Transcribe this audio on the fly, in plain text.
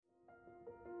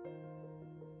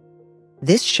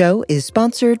This show is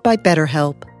sponsored by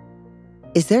BetterHelp.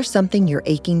 Is there something you're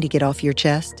aching to get off your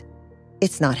chest?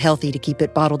 It's not healthy to keep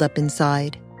it bottled up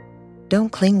inside.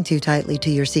 Don't cling too tightly to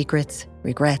your secrets,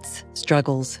 regrets,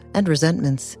 struggles, and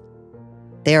resentments.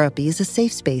 Therapy is a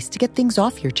safe space to get things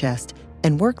off your chest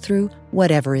and work through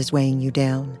whatever is weighing you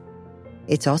down.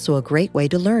 It's also a great way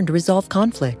to learn to resolve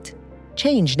conflict,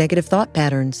 change negative thought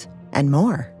patterns, and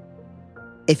more.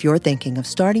 If you're thinking of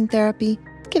starting therapy,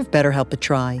 give BetterHelp a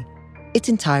try. It's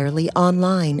entirely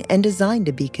online and designed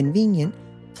to be convenient,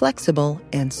 flexible,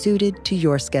 and suited to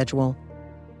your schedule.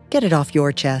 Get it off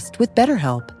your chest with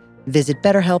BetterHelp. Visit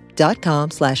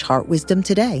BetterHelp.com/heartwisdom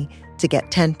today to get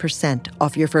 10%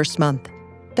 off your first month.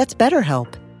 That's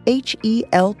BetterHelp,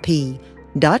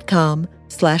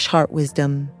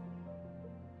 HELP.com/heartwisdom.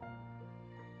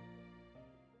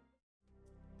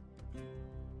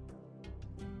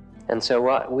 And so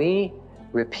what we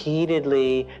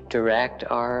repeatedly direct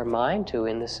our mind to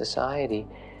in this society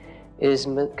is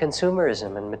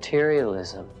consumerism and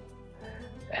materialism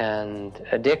and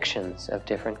addictions of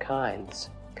different kinds.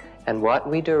 And what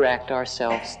we direct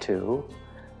ourselves to,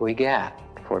 we get,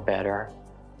 for better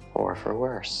or for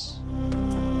worse.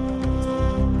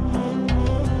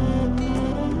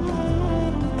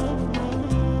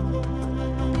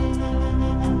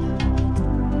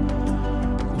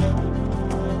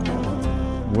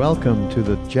 Welcome to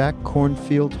the Jack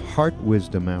Kornfield Heart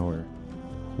Wisdom Hour.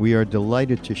 We are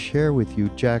delighted to share with you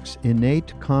Jack's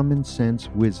innate common sense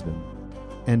wisdom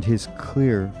and his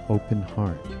clear, open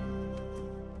heart.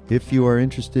 If you are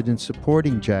interested in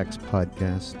supporting Jack's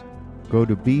podcast, go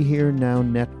to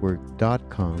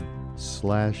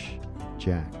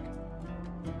BeHereNowNetwork.com/Jack.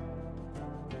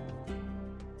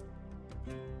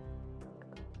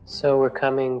 So we're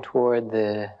coming toward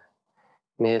the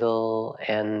middle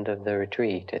end of the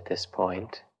retreat at this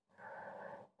point,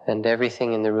 and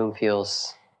everything in the room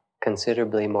feels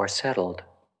considerably more settled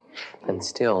and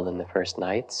still than the first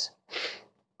nights.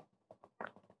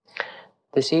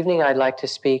 This evening I'd like to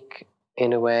speak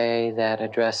in a way that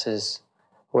addresses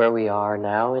where we are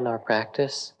now in our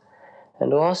practice,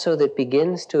 and also that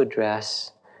begins to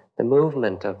address the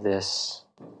movement of this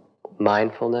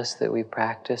mindfulness that we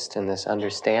practiced and this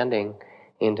understanding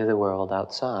into the world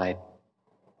outside.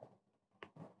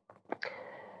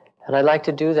 And I'd like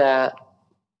to do that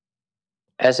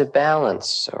as a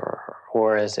balance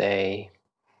or as a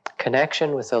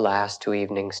connection with the last two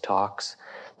evenings' talks.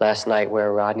 Last night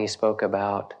where Rodney spoke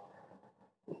about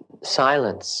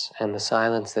silence and the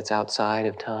silence that's outside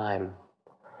of time.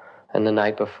 And the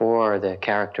night before, the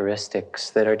characteristics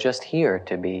that are just here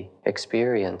to be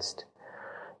experienced.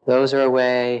 Those are a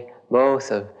way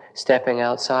both of stepping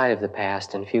outside of the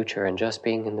past and future and just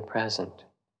being in the present.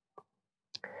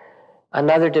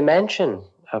 Another dimension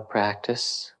of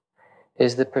practice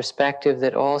is the perspective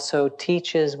that also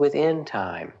teaches within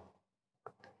time.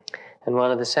 And one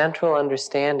of the central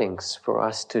understandings for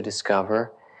us to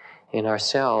discover in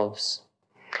ourselves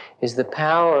is the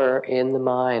power in the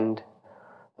mind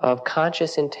of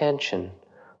conscious intention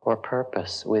or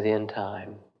purpose within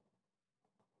time.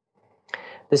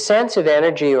 The sense of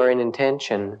energy or an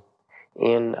intention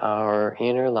in our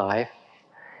inner life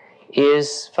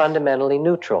is fundamentally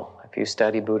neutral. If you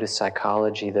study Buddhist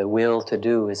psychology, the will to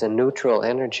do is a neutral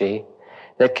energy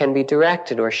that can be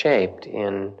directed or shaped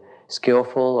in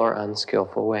skillful or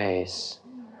unskillful ways.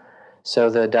 So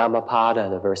the Dhammapada,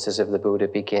 the verses of the Buddha,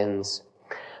 begins,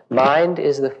 mind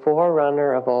is the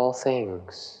forerunner of all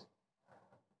things.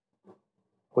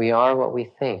 We are what we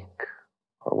think,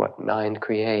 or what mind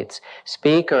creates.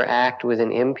 Speak or act with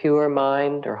an impure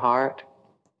mind or heart,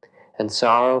 and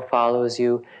sorrow follows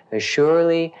you as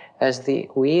surely as the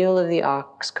wheel of the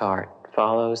ox cart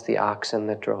follows the oxen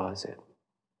that draws it.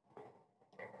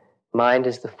 Mind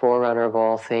is the forerunner of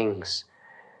all things.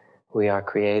 We are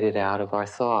created out of our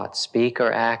thoughts. Speak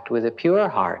or act with a pure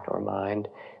heart or mind,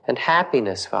 and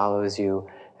happiness follows you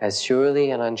as surely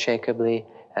and unshakably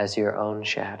as your own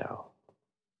shadow.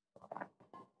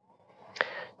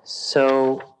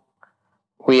 So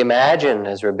we imagine,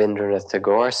 as Rabindranath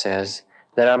Tagore says,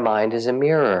 that our mind is a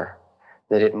mirror,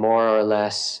 that it more or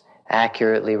less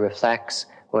accurately reflects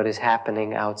what is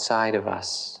happening outside of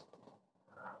us.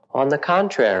 On the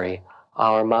contrary,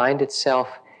 our mind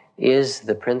itself is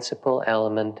the principal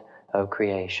element of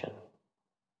creation.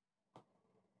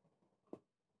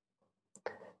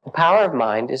 The power of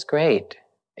mind is great.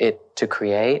 It to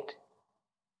create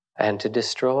and to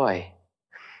destroy.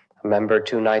 Remember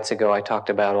 2 nights ago I talked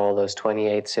about all those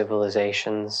 28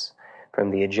 civilizations, from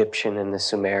the Egyptian and the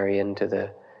Sumerian to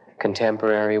the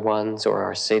contemporary ones, or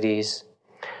our cities.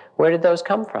 Where did those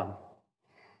come from?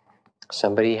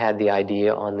 Somebody had the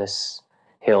idea on this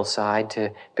hillside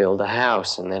to build a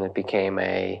house, and then it became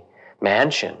a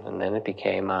mansion, and then it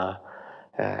became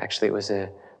actually it was a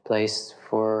place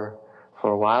for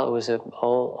a while it was an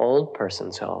old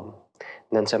person's home.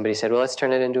 And then somebody said, well, let's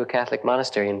turn it into a Catholic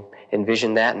monastery and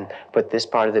envision that and put this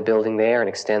part of the building there and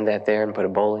extend that there and put a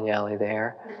bowling alley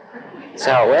there. That's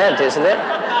how it went, isn't it?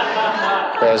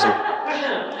 Those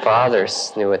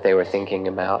fathers knew what they were thinking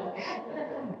about.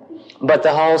 But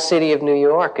the whole city of New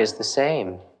York is the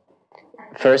same.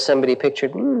 First, somebody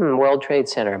pictured World Trade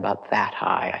Center about that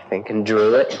high, I think, and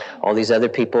drew it. All these other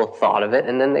people thought of it,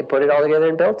 and then they put it all together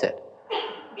and built it.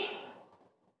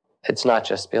 It's not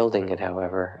just building it,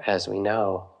 however, as we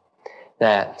know.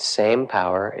 That same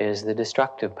power is the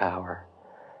destructive power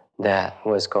that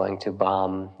was going to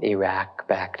bomb Iraq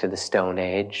back to the Stone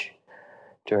Age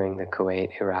during the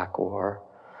Kuwait-Iraq War,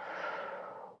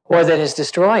 or that has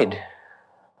destroyed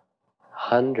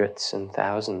hundreds and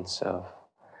thousands of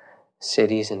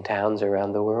cities and towns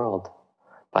around the world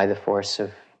by the force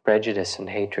of prejudice and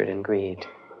hatred and greed.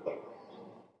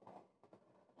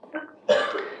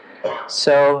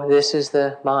 So this is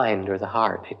the mind or the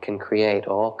heart. It can create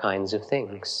all kinds of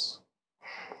things.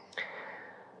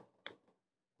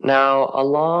 Now, a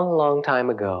long, long time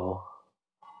ago,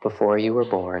 before you were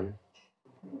born,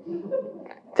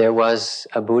 there was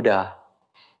a Buddha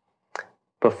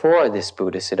before this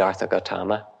Buddha, Siddhartha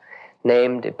Gautama,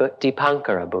 named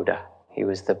Dipankara Buddha. He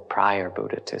was the prior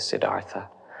Buddha to Siddhartha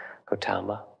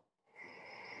Gautama.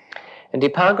 And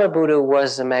Dipankara Buddha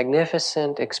was a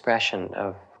magnificent expression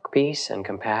of peace and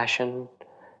compassion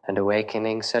and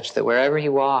awakening, such that wherever he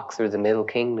walked through the Middle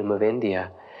Kingdom of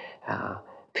India,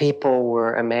 people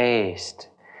were amazed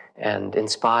and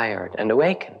inspired and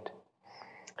awakened.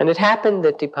 And it happened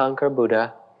that Dipankara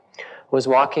Buddha was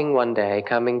walking one day,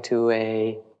 coming through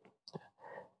a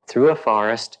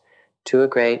forest to a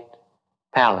great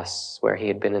palace where he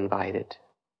had been invited.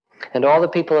 And all the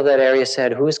people of that area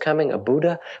said, who's coming? A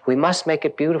Buddha? We must make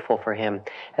it beautiful for him.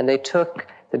 And they took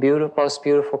the most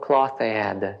beautiful cloth they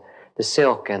had, the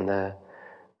silk and the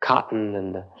cotton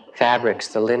and the fabrics,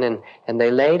 the linen, and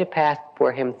they laid a path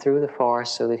for him through the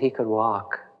forest so that he could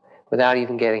walk without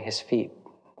even getting his feet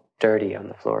dirty on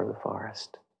the floor of the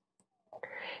forest.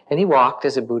 And he walked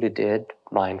as a Buddha did,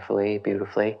 mindfully,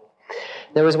 beautifully.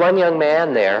 There was one young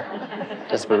man there,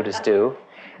 as Buddhas do,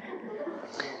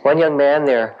 one young man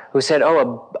there who said,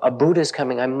 a Buddha's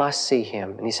coming, I must see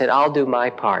him. And he said, I'll do my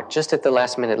part, just at the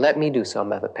last minute, let me do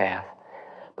some other path.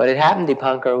 But it happened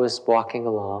Dipankara was walking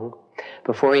along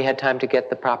before he had time to get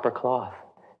the proper cloth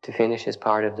to finish his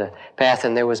part of the path,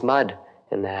 and there was mud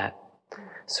in that.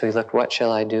 So he looked, what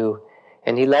shall I do?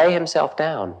 And he lay himself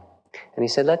down, and he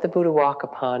said, let the Buddha walk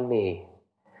upon me,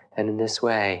 and in this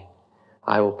way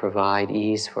I will provide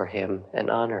ease for him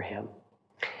and honor him.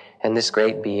 And this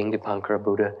great being, Dipankara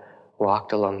Buddha,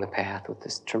 walked along the path with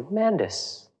this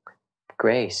tremendous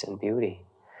grace and beauty.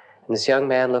 And this young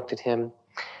man looked at him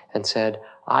and said,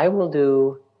 I will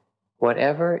do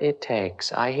whatever it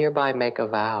takes. I hereby make a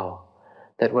vow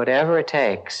that whatever it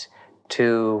takes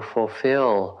to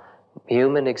fulfill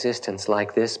human existence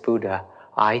like this Buddha,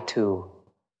 I too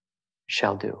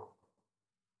shall do.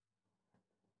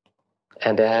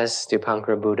 And as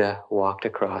Dipankara Buddha walked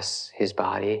across his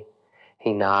body,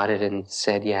 he nodded and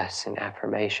said yes in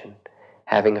affirmation,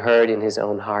 having heard in his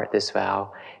own heart this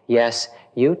vow, yes,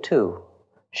 you too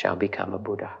shall become a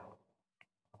Buddha.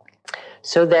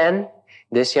 So then,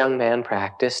 this young man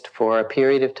practiced for a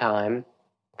period of time,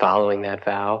 following that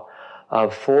vow,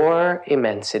 of 4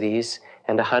 immensities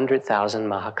and 100,000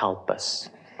 Mahakalpas.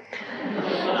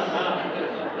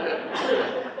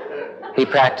 He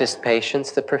practiced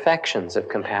patience, the perfections of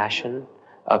compassion,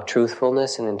 of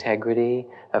truthfulness and integrity,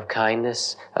 of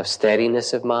kindness, of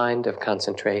steadiness of mind, of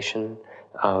concentration,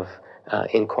 of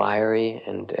inquiry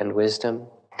and wisdom.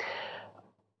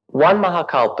 1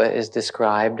 Mahakalpa is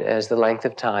described as the length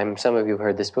of time. Some of you have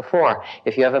heard this before.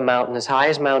 If you have a mountain as high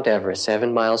as Mount Everest,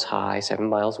 7 miles high, 7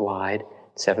 miles wide,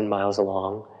 7 miles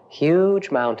long, huge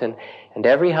mountain, and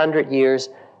every 100 years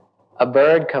a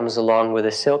bird comes along with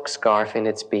a silk scarf in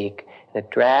its beak, and it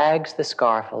drags the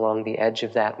scarf along the edge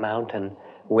of that mountain,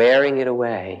 wearing it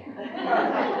away.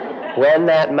 When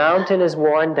that mountain is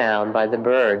worn down by the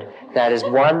bird, that is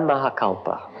 1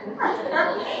 Mahakalpa.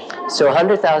 So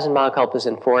 100,000 Mahakalpas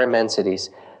and 4 immensities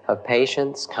of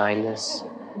patience, kindness,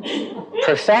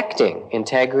 perfecting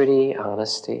integrity,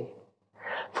 honesty,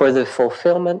 for the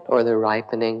fulfillment or the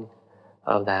ripening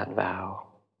of that vow.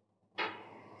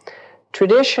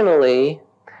 Traditionally,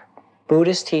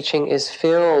 Buddhist teaching is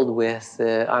filled with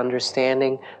the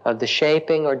understanding of the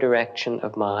shaping or direction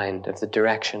of mind, of the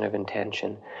direction of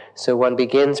intention. So one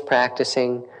begins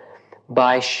practicing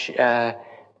by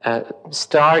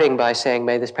starting by saying,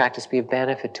 may this practice be of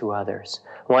benefit to others.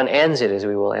 One ends it, as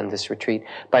we will end this retreat,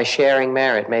 by sharing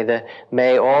merit.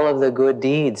 May all of the good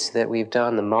deeds that we've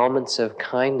done, the moments of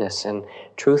kindness and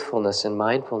truthfulness and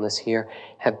mindfulness here,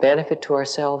 have benefit to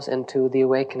ourselves and to the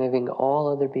awakening of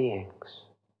all other beings.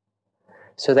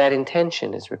 So that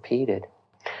intention is repeated.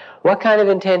 What kind of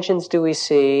intentions do we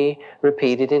see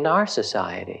repeated in our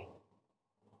society?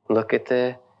 Look at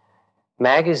the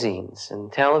magazines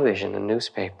and television and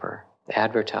newspaper,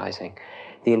 advertising.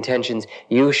 The intentions,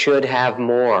 you should have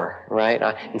more, right?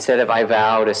 Instead of I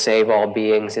vow to save all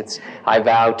beings, it's I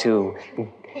vow to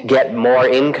get more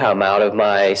income out of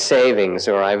my savings,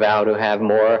 or I vow to have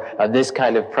more of this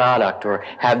kind of product, or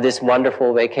have this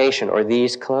wonderful vacation, or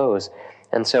these clothes.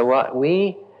 And so what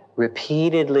we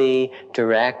repeatedly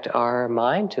direct our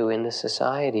mind to in the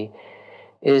society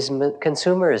is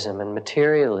consumerism and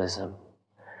materialism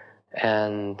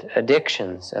and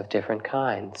addictions of different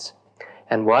kinds.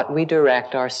 And what we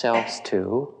direct ourselves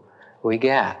to, we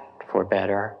get, for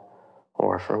better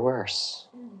or for worse.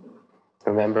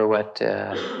 Remember what,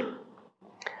 I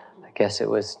guess it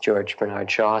was George Bernard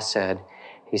Shaw said.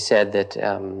 He said that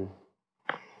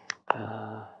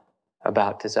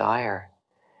about desire.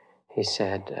 He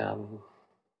said,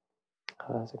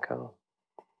 how does it go?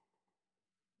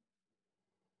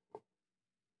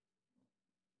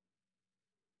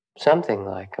 Something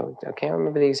like, I can't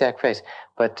remember the exact phrase,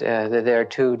 but there are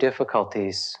two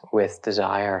difficulties with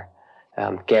desire.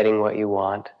 Getting what you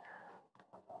want,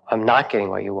 not getting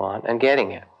what you want, and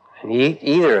getting it. And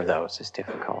either of those is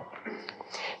difficult.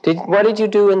 What did you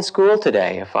do in school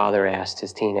today? A father asked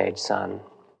his teenage son.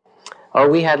 Oh,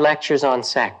 we had lectures on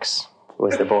sex,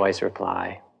 was the boy's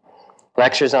reply.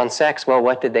 Lectures on sex? Well,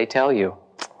 what did they tell you?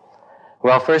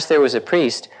 Well, first there was a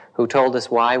priest who told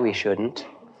us why we shouldn't.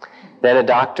 Then a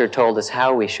doctor told us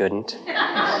how we shouldn't.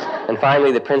 And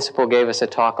finally, the principal gave us a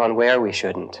talk on where we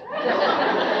shouldn't.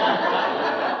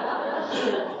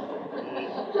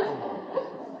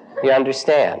 You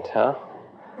understand, huh?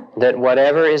 That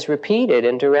whatever is repeated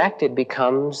and directed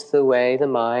becomes the way the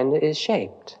mind is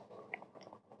shaped.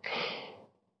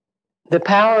 The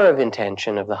power of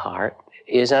intention of the heart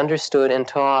is understood and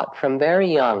taught from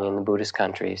very young in the Buddhist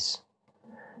countries.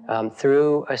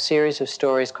 Through a series of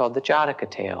stories called the Jataka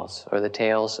tales, or the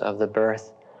tales of the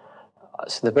birth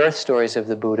stories of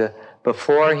the Buddha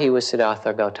before he was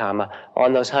Siddhartha Gautama,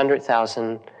 on those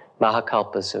 100,000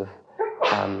 Mahakalpas of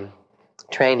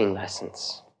training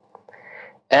lessons.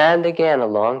 And again, a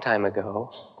long time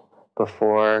ago,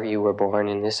 before you were born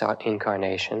in this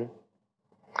incarnation,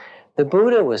 the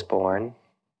Buddha was born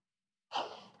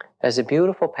as a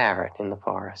beautiful parrot in the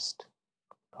forest.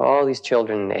 All these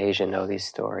children in Asia know these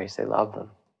stories. They love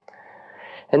them.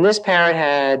 And this parrot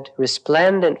had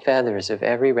resplendent feathers of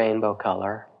every rainbow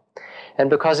color. And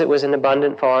because it was an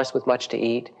abundant forest with much to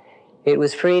eat, it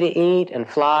was free to eat and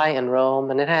fly and roam.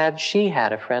 And she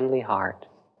had a friendly heart.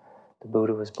 The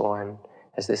Buddha was born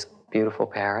as this beautiful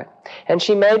parrot. And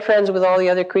she made friends with all the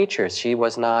other creatures. She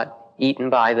was not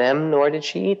eaten by them, nor did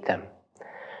she eat them.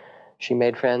 She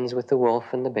made friends with the wolf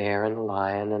and the bear and the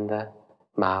lion and the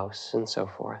mouse, and so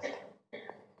forth.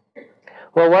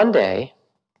 Well, one day,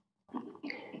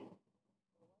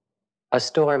 a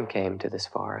storm came to this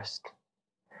forest,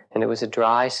 and it was a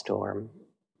dry storm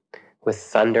with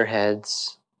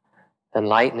thunderheads and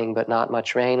lightning, but not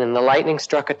much rain, and the lightning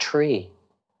struck a tree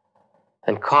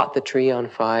and caught the tree on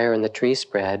fire, and the tree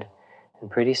spread, and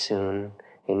pretty soon,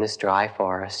 in this dry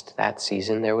forest, that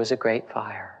season, there was a great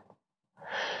fire.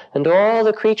 And all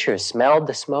the creatures smelled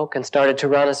the smoke and started to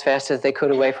run as fast as they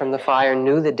could away from the fire,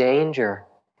 knew the danger.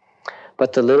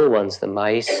 But the little ones, the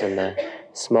mice and the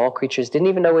small creatures, didn't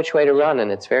even know which way to run, and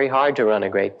it's very hard to run a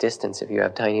great distance if you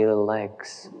have tiny little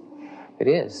legs. It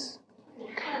is.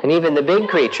 And even the big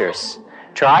creatures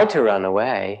tried to run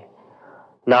away,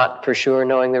 not for sure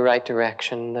knowing the right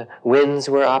direction. The winds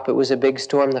were up, it was a big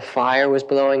storm, the fire was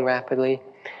blowing rapidly.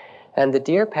 And the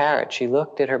dear parrot, she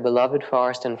looked at her beloved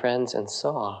forest and friends and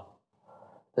saw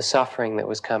the suffering that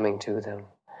was coming to them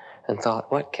and thought,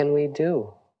 what can we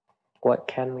do? What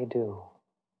can we do?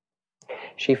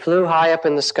 She flew high up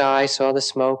in the sky, saw the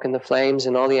smoke and the flames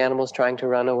and all the animals trying to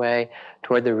run away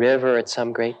toward the river at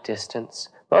some great distance.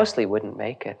 Mostly wouldn't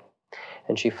make it.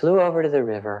 And she flew over to the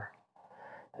river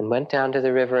and went down to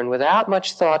the river and without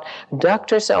much thought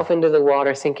ducked herself into the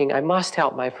water thinking, I must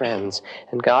help my friends,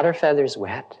 and got her feathers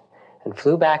wet and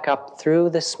flew back up through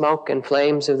the smoke and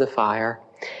flames of the fire,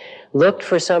 looked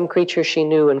for some creature she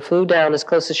knew and flew down as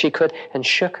close as she could and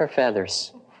shook her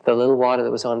feathers, the little water that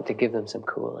was on it, to give them some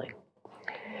cooling.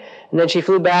 And then she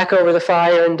flew back over the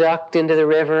fire and ducked into the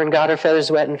river and got her feathers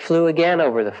wet and flew again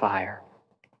over the fire.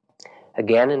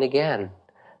 Again and again,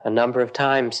 a number of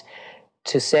times,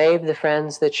 to save the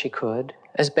friends that she could,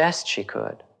 as best she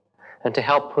could, and to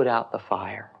help put out the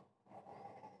fire.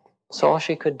 That's all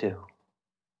she could do.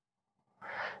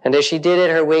 And as she did it,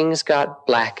 her wings got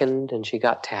blackened and she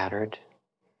got tattered.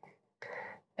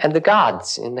 And the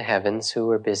gods in the heavens, who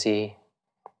were busy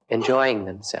enjoying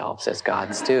themselves, as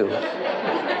gods do,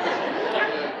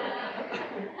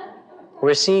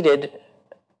 were seated,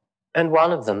 and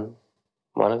one of them,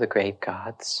 one of the great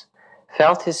gods,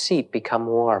 felt his seat become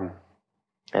warm.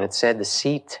 And it said the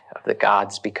seat of the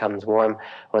gods becomes warm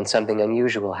when something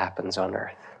unusual happens on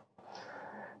earth.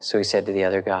 So he said to the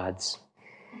other gods,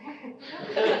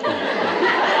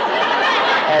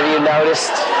 have you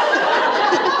noticed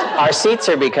our seats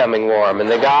are becoming warm? And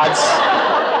the gods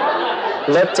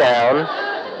looked down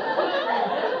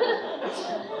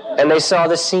and they saw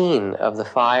the scene of the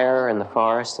fire and the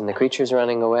forest and the creatures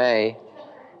running away,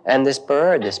 and this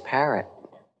bird, this parrot,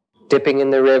 dipping in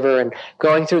the river and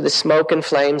going through the smoke and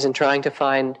flames and trying to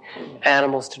find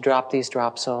animals to drop these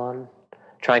drops on,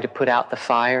 trying to put out the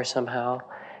fire somehow.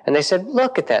 And they said,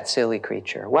 look at that silly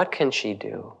creature. What can she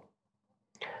do?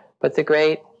 But the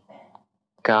great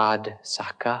god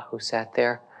Saka, who sat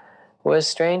there, was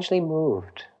strangely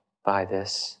moved by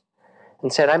this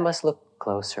and said, I must look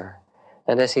closer.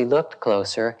 And as he looked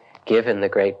closer, given the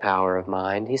great power of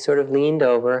mind, he sort of leaned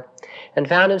over and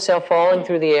found himself falling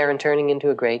through the air and turning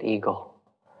into a great eagle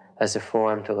as if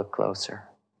for him to look closer.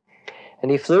 And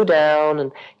he flew down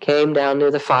and came down near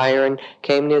the fire and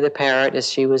came near the parrot as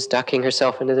she was ducking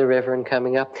herself into the river and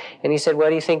coming up. And he said, what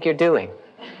do you think you're doing?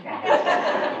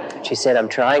 She said, I'm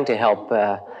trying to help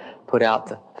put out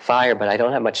the fire, but I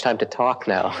don't have much time to talk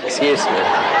now. Excuse me.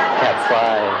 Kept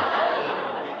flying.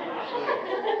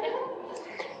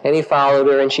 And he followed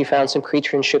her, and she found some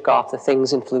creature and shook off the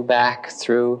things and flew back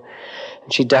through.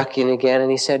 And she ducked in again, and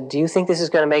he said, do you think this is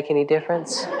going to make any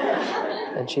difference?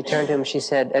 And she turned to him and she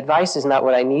said, advice is not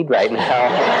what I need right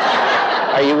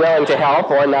now. Are you willing to help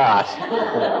or not?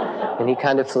 And he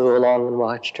kind of flew along and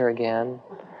watched her again.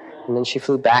 And then she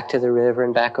flew back to the river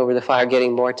and back over the fire,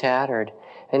 getting more tattered.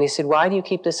 And he said, why do you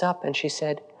keep this up? And she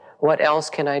said, what else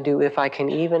can I do? If I can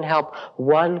even help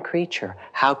one creature,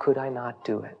 how could I not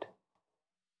do it?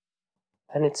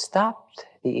 And it stopped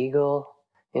the eagle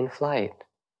in flight.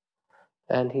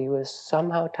 And he was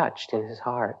somehow touched in his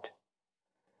heart.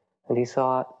 And he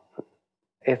thought,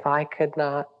 if I could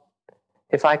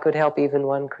help even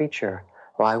one creature,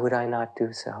 why would I not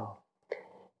do so?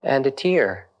 And a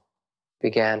tear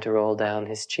began to roll down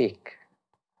his cheek.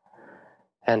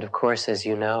 And of course, as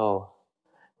you know,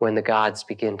 when the gods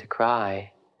begin to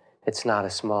cry, it's not a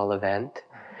small event.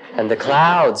 And the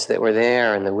clouds that were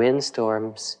there and the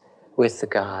windstorms with the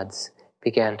gods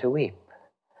began to weep.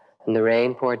 And the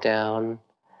rain poured down,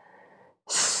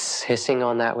 hissing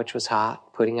on that which was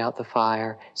hot, putting out the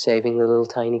fire, saving the little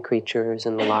tiny creatures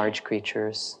and the large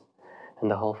creatures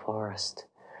and the whole forest.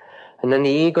 And then the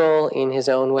eagle, in his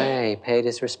own way, paid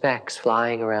his respects,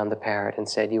 flying around the parrot and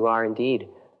said, you are indeed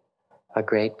a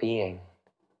great being.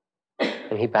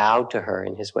 And he bowed to her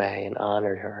in his way and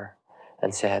honored her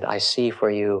and said, I see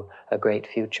for you a great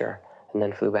future, and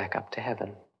then flew back up to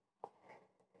heaven.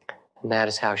 And that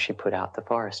is how she put out the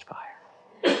forest fire.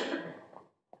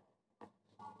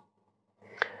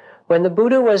 When the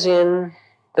Buddha was in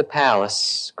the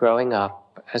palace growing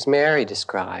up, as Mary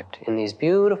described, in these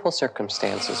beautiful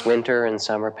circumstances, winter and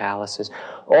summer palaces,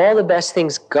 all the best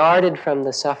things guarded from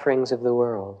the sufferings of the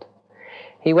world,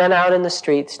 he went out in the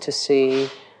streets to see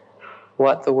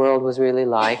what the world was really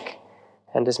like.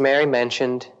 And as Mary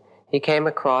mentioned, he came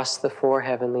across the 4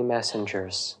 heavenly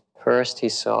messengers. First, he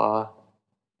saw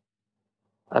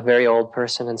a very old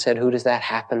person and said, who does that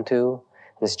happen to?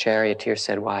 And his charioteer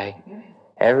said, why,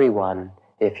 everyone,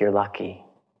 if you're lucky.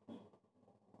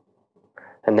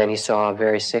 And then he saw a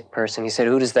very sick person. He said,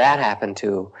 who does that happen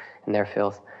to? In their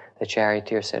filth, the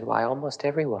charioteer said, why, almost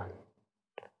everyone.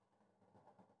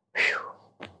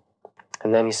 Whew.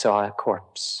 And then he saw a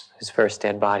corpse, his first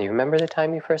dead body. Remember the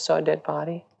time you first saw a dead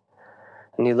body?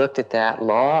 And he looked at that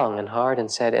long and hard and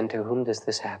said, and to whom does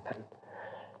this happen?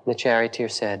 And the charioteer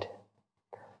said,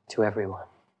 to everyone.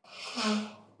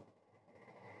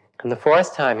 And the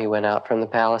 4th time he went out from the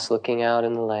palace looking out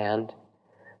in the land,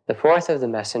 the 4th of the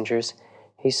messengers,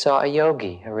 he saw a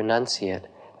yogi, a renunciate,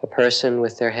 a person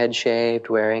with their head shaved,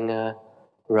 wearing a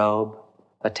robe,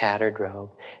 a tattered robe.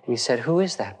 And he said, who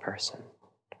is that person?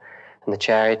 And the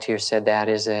charioteer said, that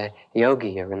is a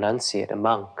yogi, a renunciate, a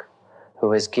monk,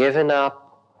 who has given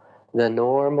up the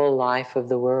normal life of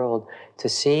the world to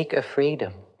seek a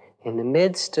freedom in the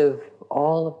midst of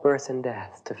all of birth and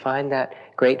death, to find that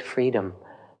great freedom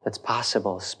that's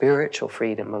possible, spiritual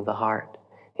freedom of the heart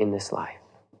in this life.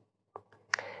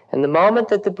 And the moment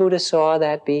that the Buddha saw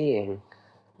that being,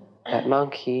 that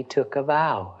monk, he took a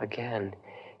vow again.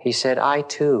 He said, I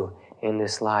too, in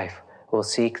this life, will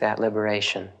seek that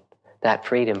liberation, that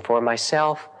freedom for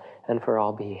myself and for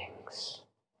all beings.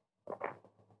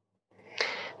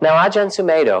 Now, Ajahn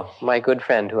Sumedho, my good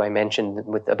friend who I mentioned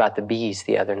about the bees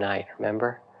the other night,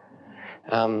 remember?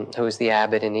 Who was the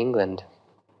abbot in England.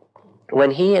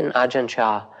 When he and Ajahn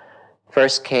Chah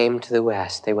first came to the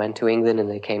West, they went to England and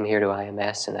they came here to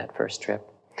IMS in that first trip.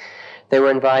 They were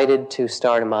invited to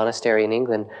start a monastery in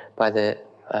England by the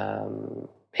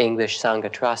English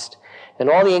Sangha Trust. And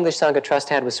all the English Sangha Trust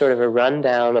had was sort of a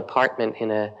rundown apartment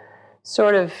in a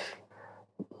sort of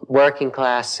working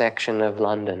class section of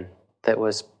London that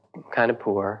was kind of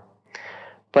poor.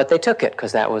 But they took it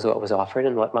because that was what was offered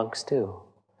and what monks do.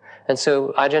 And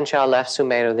so Ajahn Chah left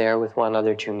Sumedho there with one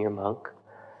other junior monk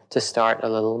to start a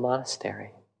little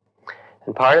monastery.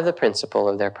 And part of the principle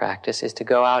of their practice is to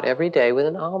go out every day with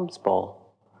an alms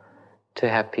bowl to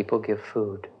have people give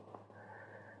food.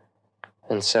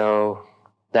 And so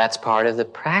that's part of the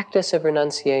practice of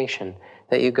renunciation,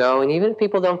 that you go, and even if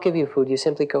people don't give you food, you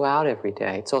simply go out every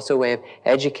day. It's also a way of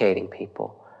educating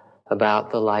people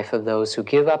about the life of those who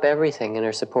give up everything and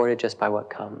are supported just by what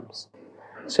comes.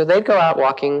 So they'd go out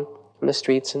walking in the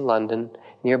streets in London,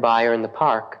 nearby or in the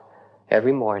park,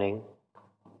 every morning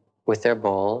with their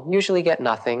bowl, usually get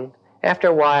nothing. After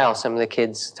a while, some of the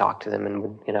kids talk to them and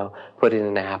would, put in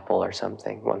an apple or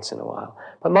something once in a while,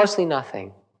 but mostly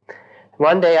nothing.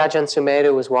 One day, Ajahn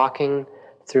Sumedho was walking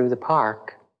through the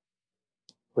park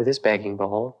with his begging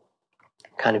bowl,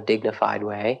 kind of dignified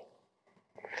way,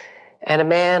 and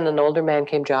an older man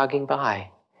came jogging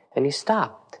by, and he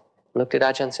stopped, looked at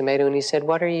Ajahn Sumedho, and he said,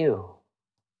 "What are you?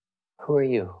 Who are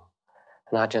you?"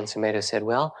 And Ajahn Sumedho said,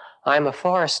 "Well, I'm a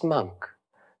forest monk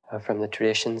from the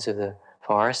traditions of the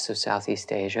forests of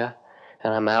Southeast Asia,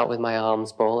 and I'm out with my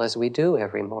alms bowl as we do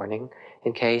every morning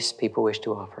in case people wish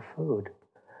to offer food."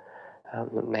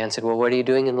 The man said, "Well, what are you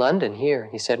doing in London here?"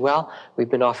 He said, "Well, we've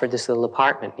been offered this little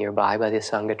apartment nearby by the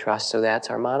Sangha Trust, so that's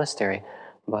our monastery.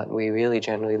 But we really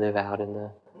generally live out in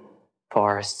the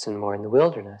forests and more in the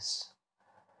wilderness."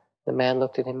 The man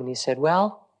looked at him and he said,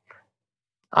 "Well,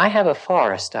 I have a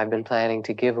forest I've been planning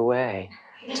to give away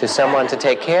to someone to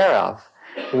take care of.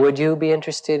 Would you be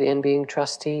interested in being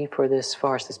trustee for this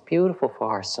forest, this beautiful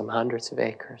forest, some hundreds of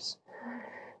acres?"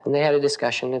 And they had a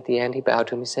discussion. At the end, he bowed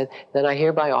to him. He said, "Then I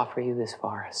hereby offer you this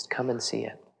forest. Come and see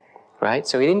it." Right?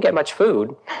 So he didn't get much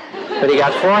food, but he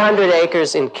got 400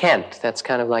 acres in Kent. That's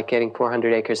kind of like getting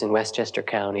 400 acres in Westchester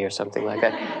County or something like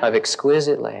that, of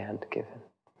exquisite land given.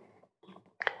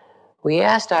 We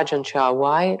asked Ajahn Chah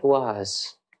why it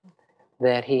was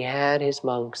that he had his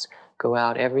monks go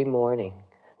out every morning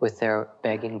with their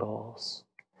begging bowls.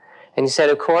 And he said,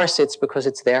 of course, it's because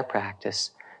it's their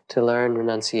practice to learn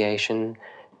renunciation,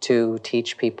 to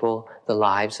teach people the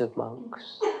lives of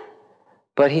monks.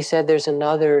 But he said there's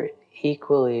another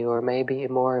equally or maybe a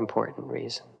more important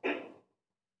reason.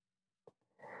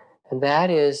 And that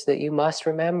is that you must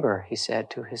remember, he said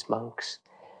to his monks,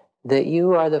 that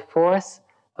you are the fourth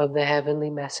of the heavenly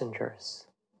messengers.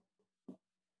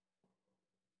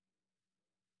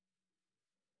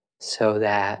 So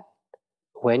that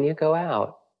when you go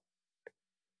out,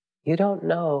 you don't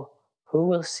know who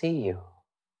will see you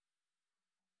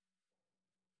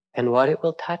and what it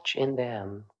will touch in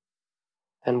them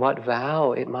and what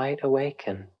vow it might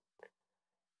awaken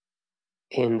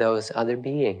in those other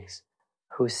beings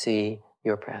who see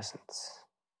your presence.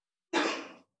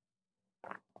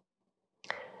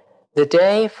 The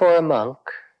day for a monk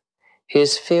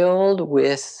is filled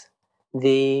with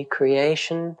the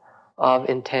creation of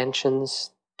intentions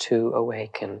to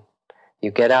awaken. You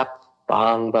get up,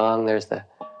 bong, bong, there's the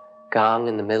gong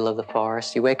in the middle of the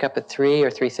forest. You wake up at 3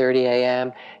 or 3:30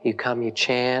 a.m., you come, you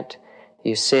chant,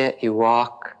 you sit, you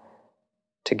walk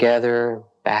together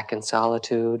back in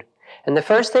solitude. And the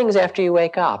first things after you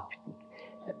wake up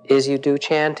is you do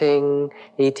chanting,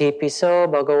 Iti piso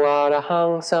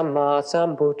bhagavārahang samma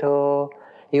sambuddho.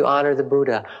 You honor the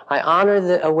Buddha. I honor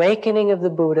the awakening of the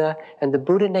Buddha and the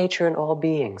Buddha nature in all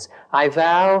beings. I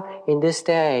vow in this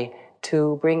day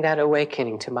to bring that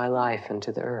awakening to my life and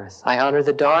to the earth. I honor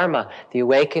the Dharma, the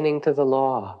awakening to the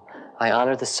law. I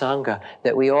honor the Sangha,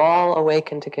 that we all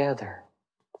awaken together.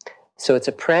 So it's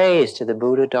a praise to the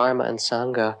Buddha, Dharma, and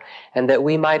Sangha, and that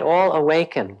we might all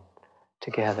awaken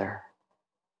together.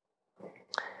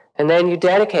 And then you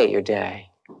dedicate your day.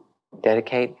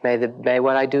 Dedicate, may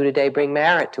what I do today bring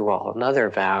merit to all. Another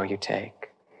vow you take.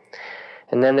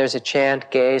 And then there's a chant,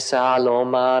 Gesa,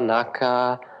 Loma,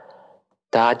 Naka,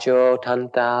 Dajo,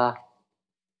 Tanta,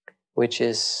 which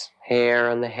is hair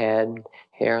on the head,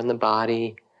 hair on the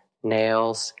body,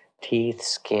 nails, teeth,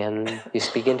 skin. You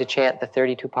begin to chant the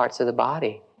 32 parts of the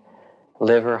body.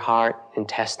 Liver, heart,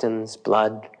 intestines,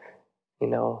 blood,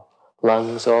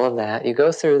 lungs, all of that. You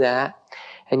go through that,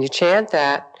 and you chant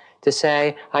that to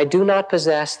say, I do not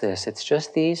possess this. It's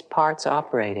just these parts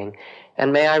operating.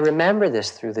 And may I remember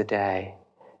this through the day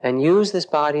and use this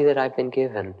body that I've been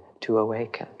given to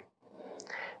awaken.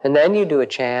 And then you do a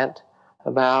chant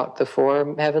about the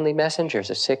 4 heavenly messengers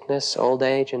of sickness, old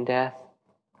age, and death.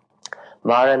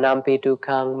 Maranampi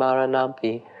dukkhaṃ,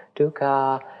 maranampi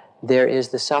dukkha. There is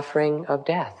the suffering of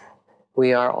death.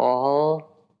 We are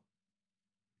all,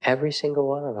 every single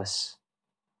one of us,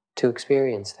 to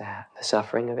experience that, the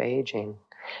suffering of aging.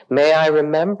 May I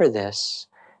remember this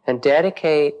and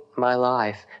dedicate my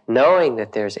life, knowing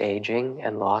that there's aging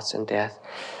and loss and death,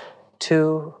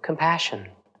 to compassion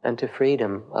and to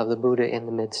freedom of the Buddha in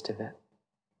the midst of it.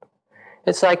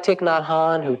 It's like Thich Nhat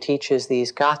Hanh, who teaches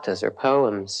these gathas or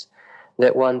poems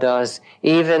that one does,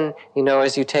 even,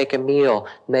 as you take a meal,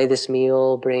 may this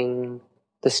meal bring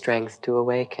the strength to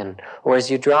awaken. Or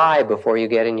as you drive before you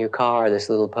get in your car, this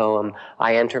little poem,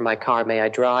 I enter my car, may I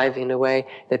drive in a way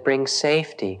that brings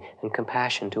safety and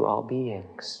compassion to all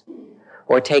beings.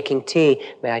 Or taking tea,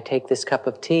 may I take this cup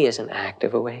of tea as an act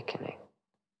of awakening.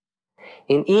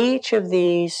 In each of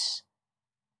these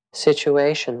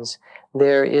situations,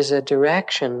 there is a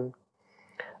direction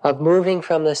of moving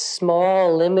from the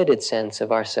small, limited sense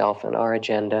of ourself and our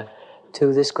agenda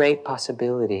to this great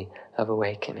possibility of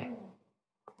awakening.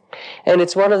 And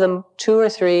it's one of the 2 or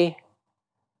 3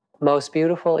 most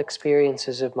beautiful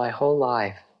experiences of my whole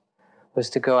life, was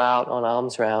to go out on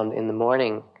alms round in the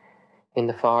morning in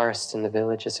the forests in the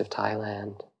villages of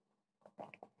Thailand.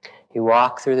 You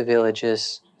walk through the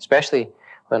villages, especially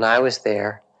when I was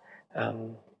there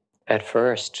at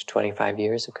first, 25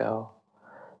 years ago,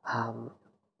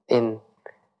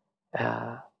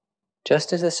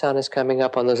 just as the sun is coming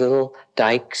up on those little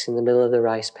dikes in the middle of the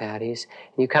rice paddies,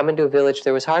 and you come into a village,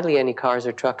 there was hardly any cars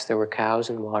or trucks. There were cows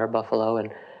and water buffalo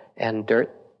and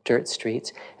dirt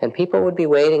streets. And people would be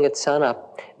waiting at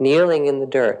sunup, kneeling in the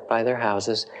dirt by their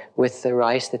houses with the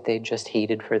rice that they'd just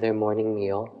heated for their morning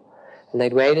meal. And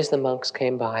they'd wait as the monks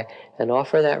came by and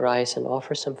offer that rice and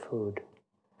offer some food.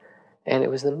 And it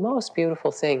was the most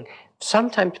beautiful thing.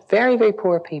 Sometimes very, very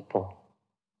poor people.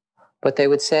 But they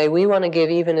would say, we want to give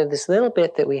even of this little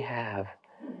bit that we have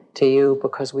to you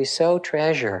because we so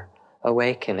treasure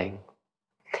awakening.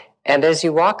 And as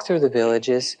you walk through the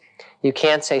villages, you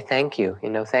can't say thank you.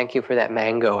 Thank you for that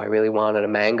mango. I really wanted a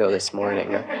mango this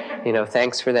morning. Or,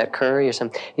 thanks for that curry or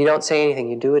something. You don't say anything.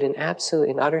 You do it in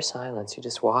utter silence. You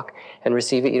just walk and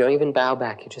receive it. You don't even bow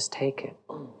back. You just take it.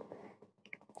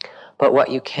 But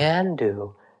what you can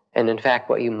do, and in fact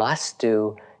what you must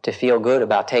do to feel good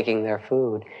about taking their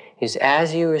food, is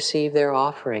as you receive their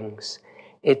offerings,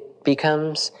 it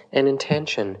becomes an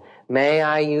intention. May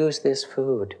I use this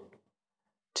food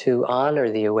to honor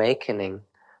the awakening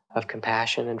of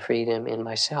compassion and freedom in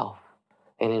myself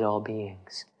and in all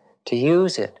beings. To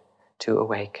use it to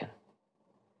awaken.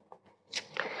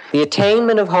 The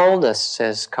attainment of wholeness,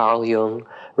 says Carl Jung,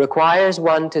 requires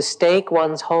one to stake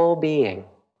one's whole being.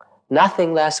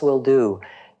 Nothing less will do.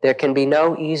 There can be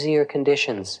no easier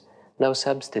conditions, no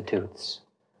substitutes,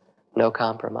 no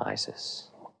compromises.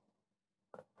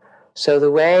 So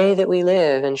the way that we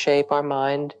live and shape our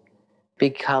mind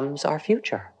becomes our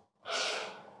future.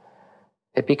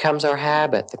 It becomes our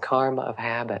habit, the karma of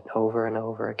habit, over and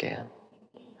over again.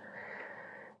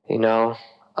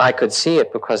 I could see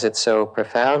it because it's so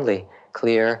profoundly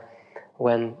clear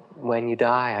when you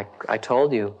die. I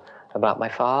told you about my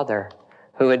father,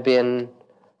 who had been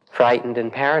frightened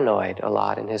and paranoid a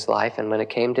lot in his life, and when it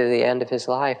came to the end of his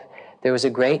life, there was a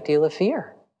great deal of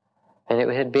fear. And it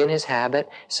had been his habit,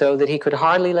 so that he could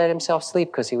hardly let himself sleep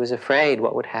because he was afraid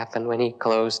what would happen when he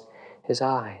closed his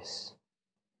eyes.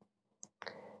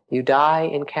 You die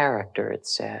in character, it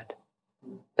said.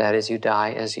 That is, you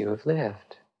die as you have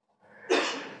lived.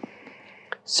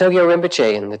 Sogyal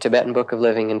Rinpoche, in the Tibetan Book of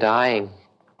Living and Dying,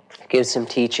 gives some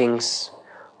teachings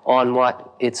on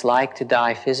what it's like to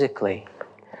die physically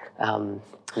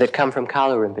that come from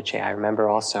Kalu Rinpoche. I remember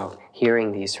also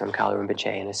hearing these from Kalu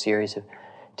Rinpoche in a series of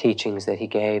teachings that he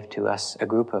gave to us, a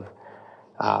group of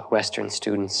Western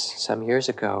students some years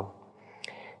ago.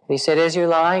 And he said, as you're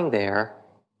lying there,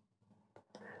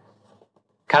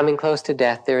 coming close to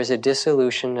death, there is a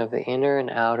dissolution of the inner and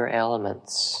outer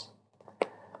elements.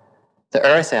 The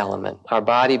earth element, our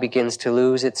body begins to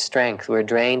lose its strength. We're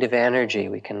drained of energy.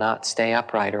 We cannot stay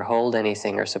upright or hold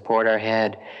anything or support our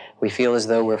head. We feel as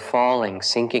though we're falling,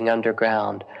 sinking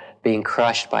underground, being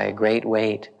crushed by a great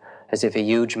weight, as if a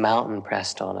huge mountain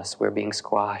pressed on us. We're being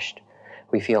squashed.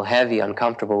 We feel heavy,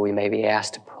 uncomfortable. We may be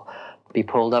asked to be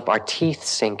pulled up. Our teeth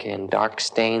sink in. Dark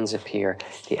stains appear.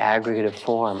 The aggregative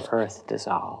form, earth,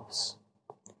 dissolves.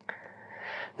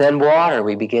 Then water,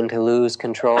 we begin to lose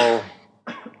control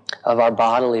of our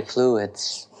bodily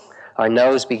fluids. Our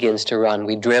nose begins to run.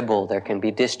 We dribble. There can be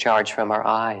discharge from our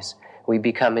eyes. We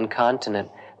become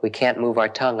incontinent. We can't move our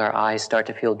tongue. Our eyes start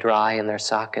to feel dry in their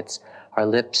sockets. Our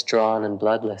lips drawn and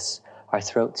bloodless. Our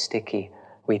throat sticky.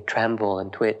 We tremble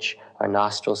and twitch. Our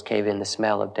nostrils cave in. The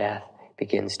smell of death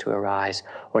begins to arise.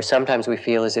 Or sometimes we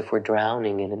feel as if we're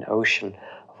drowning in an ocean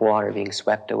of water being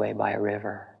swept away by a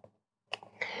river.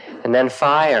 And then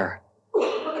fire.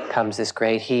 Comes this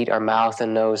great heat. Our mouth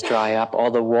and nose dry up. All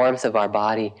the warmth of our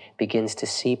body begins to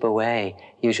seep away,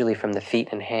 usually from the feet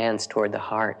and hands toward the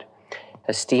heart.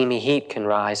 A steamy heat can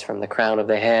rise from the crown of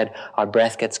the head. Our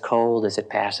breath gets cold as it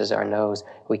passes our nose.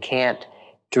 We can't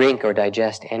drink or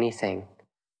digest anything.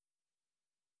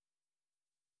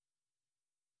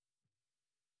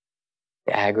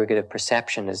 The aggregate of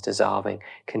perception is dissolving.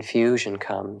 Confusion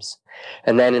comes.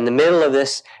 And then in the middle of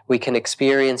this, we can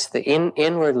experience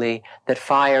inwardly that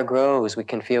fire grows. We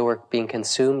can feel we're being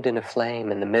consumed in a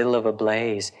flame in the middle of a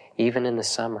blaze, even in the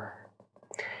summer.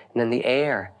 And then the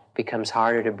air becomes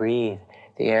harder to breathe.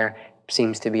 The air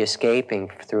seems to be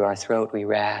escaping through our throat. We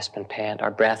rasp and pant.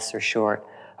 Our breaths are short.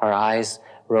 Our eyes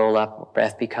roll up,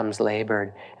 breath becomes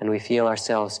labored, and we feel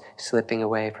ourselves slipping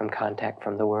away from contact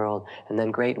from the world. And then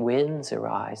great winds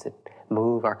arise that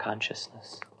move our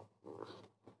consciousness.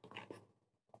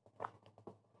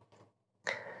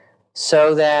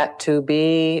 So that to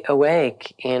be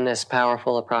awake in as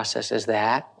powerful a process as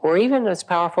that, or even as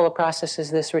powerful a process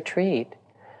as this retreat,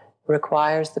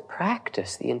 requires the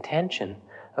practice, the intention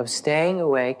of staying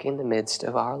awake in the midst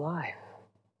of our life.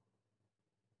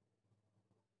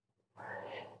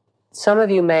 Some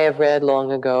of you may have read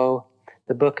long ago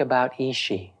the book about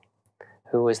Ishi,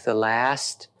 who was the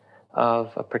last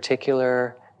of a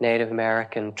particular Native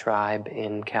American tribe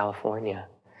in California.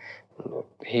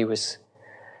 He was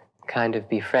kind of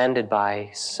befriended by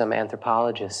some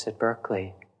anthropologists at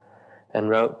Berkeley, and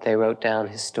they wrote down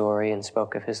his story and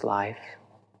spoke of his life.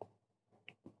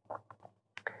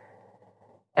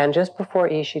 And just before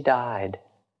Ishi died,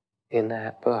 in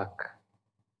that book,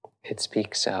 it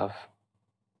speaks of,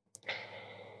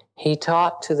 he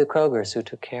taught to the Krogers who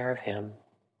took care of him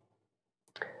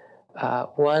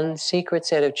one secret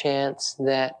set of chants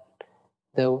that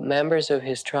the members of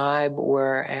his tribe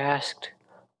were asked,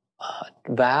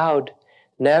 vowed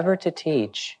never to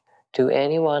teach to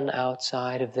anyone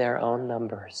outside of their own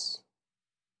numbers.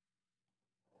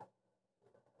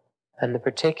 And the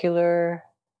particular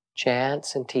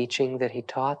chants and teaching that he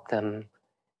taught them,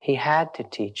 he had to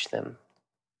teach them,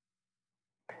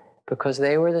 because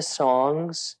they were the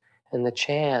songs and the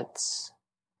chants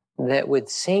that would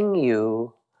sing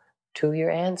you to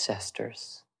your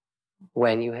ancestors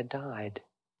when you had died.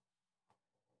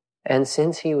 And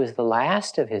since he was the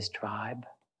last of his tribe,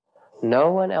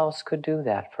 no one else could do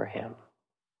that for him.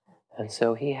 And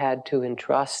so he had to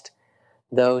entrust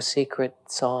those secret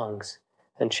songs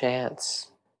and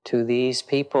chants to these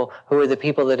people who were the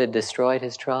people that had destroyed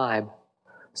his tribe,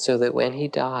 so that when he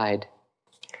died,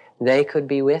 they could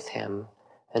be with him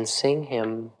and sing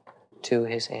him to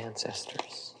his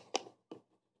ancestors.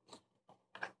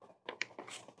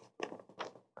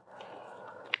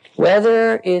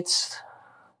 Whether it's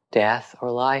death or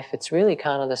life, it's really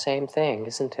kind of the same thing,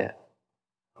 isn't it?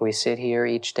 We sit here,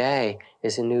 each day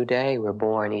is a new day. We're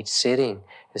born. Each sitting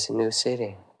is a new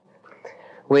sitting.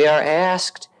 We are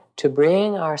asked to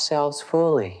bring ourselves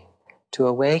fully, to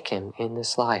awaken in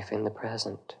this life, in the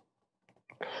present.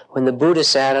 When the Buddha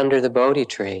sat under the Bodhi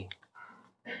tree,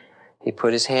 he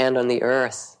put his hand on the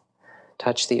earth,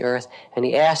 touched the earth, and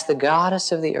he asked the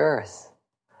goddess of the earth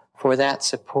for that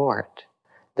support,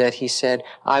 that he said,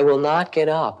 I will not get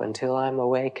up until I'm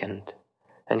awakened.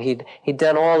 And he'd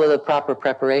done all of the proper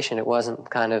preparation. It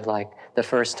wasn't kind of like the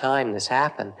first time this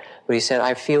happened. But he said,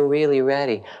 I feel really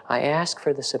ready. I ask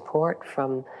for the support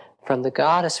from the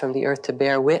goddess, from the earth, to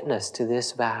bear witness to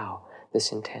this vow,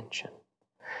 this intention.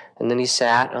 And then he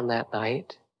sat on that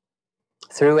night,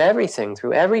 through everything,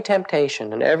 through every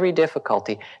temptation and every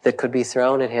difficulty that could be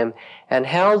thrown at him, and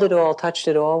held it all, touched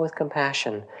it all with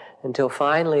compassion, until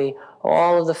finally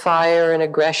all of the fire and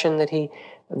aggression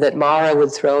that Mara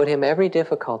would throw at him, every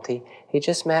difficulty, he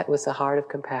just met with the heart of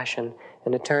compassion,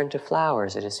 and it turned to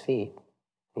flowers at his feet.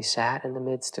 He sat in the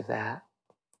midst of that.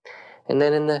 And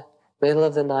then in the middle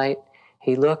of the night,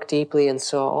 he looked deeply and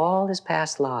saw all his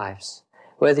past lives.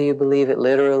 Whether you believe it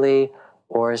literally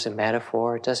or as a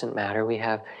metaphor, it doesn't matter. We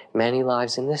have many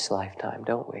lives in this lifetime,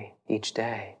 don't we? Each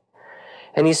day.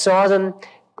 And he saw them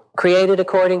created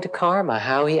according to karma,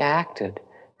 how he acted,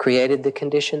 created the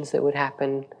conditions that would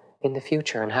happen in the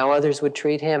future and how others would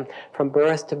treat him from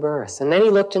birth to birth. And then he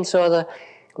looked and saw the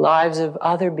lives of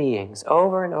other beings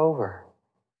over and over.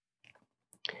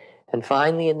 And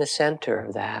finally, in the center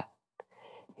of that,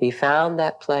 he found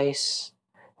that place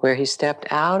where he stepped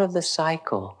out of the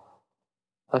cycle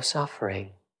of suffering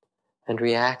and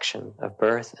reaction of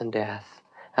birth and death,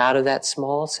 out of that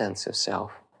small sense of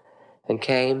self, and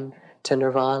came to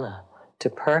nirvana, to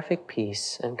perfect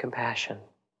peace and compassion,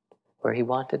 where he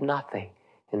wanted nothing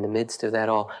in the midst of that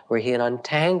all, where he had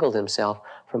untangled himself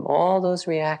from all those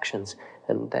reactions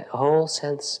and that whole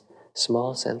sense,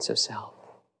 small sense of self.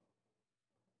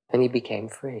 And he became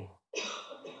free.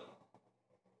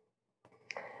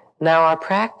 Now our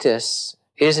practice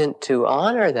isn't to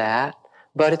honor that,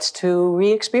 but it's to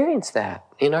re-experience that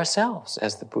in ourselves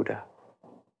as the Buddha.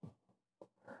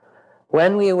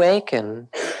 When we awaken,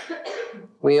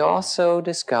 we also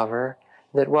discover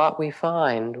that what we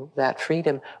find, that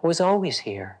freedom, was always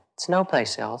here. It's no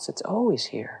place else, it's always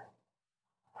here.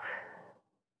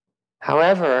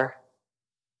 However,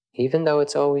 even though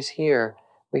it's always here,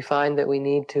 we find that we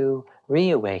need to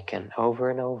reawaken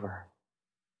over and over.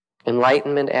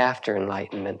 Enlightenment after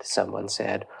enlightenment, someone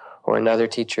said, or another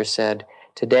teacher said,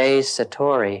 today's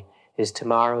satori is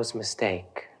tomorrow's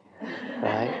mistake,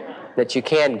 right? That you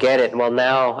can't get it, well,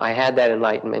 now I had that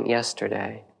enlightenment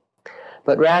yesterday.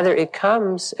 But rather it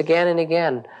comes again and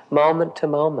again, moment to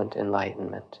moment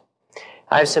enlightenment.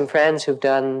 I have some friends who've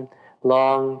done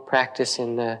long practice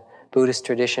in the Buddhist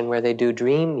tradition where they do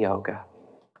dream yoga,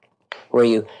 where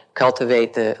you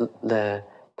cultivate the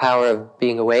power of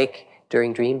being awake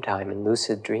during dream time and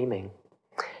lucid dreaming.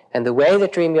 And the way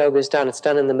that dream yoga is done, it's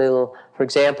done in the middle, for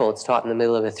example, it's taught in the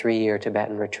middle of a 3-year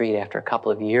Tibetan retreat after a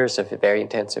couple of years of very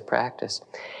intensive practice.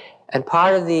 And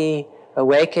part of the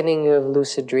awakening of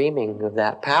lucid dreaming, of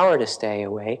that power to stay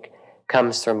awake,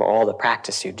 comes from all the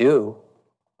practice you do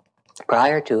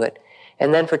prior to it.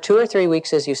 And then for 2 or 3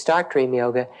 weeks as you start dream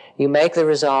yoga, you make the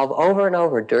resolve over and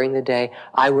over during the day,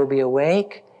 I will be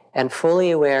awake and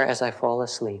fully aware as I fall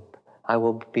asleep. I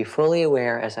will be fully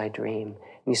aware as I dream.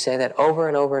 And you say that over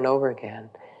and over and over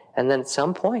again. And then at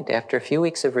some point, after a few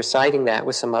weeks of reciting that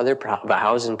with some other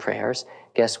vows and prayers,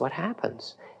 guess what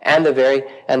happens? And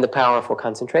the powerful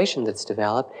concentration that's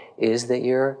developed is that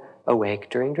you're awake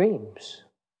during dreams.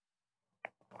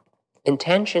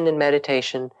 Intention in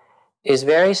meditation is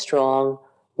very strong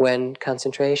when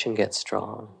concentration gets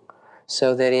strong.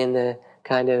 So that in the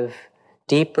kind of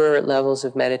deeper levels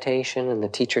of meditation and the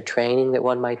teacher training that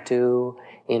one might do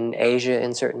in Asia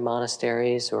in certain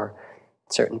monasteries or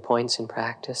certain points in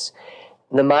practice,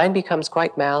 the mind becomes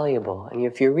quite malleable. And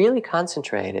if you're really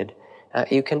concentrated,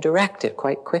 you can direct it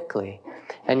quite quickly.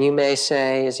 And you may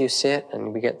say, as you sit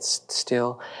and we get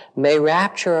still, may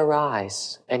rapture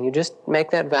arise. And you just make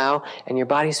that vow and your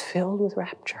body's filled with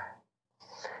rapture.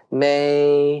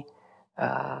 May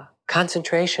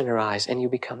concentration arise and you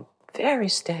become very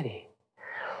steady.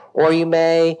 Or you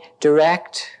may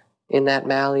direct in that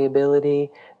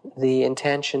malleability the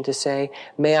intention to say,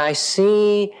 may I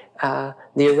see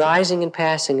the arising and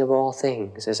passing of all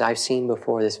things, as I've seen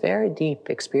before, this very deep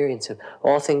experience of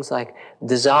all things like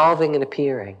dissolving and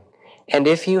appearing. And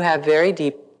if you have very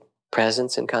deep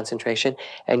presence and concentration,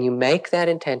 and you make that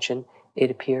intention, it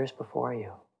appears before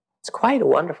you. It's quite a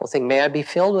wonderful thing. May I be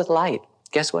filled with light.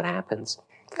 Guess what happens?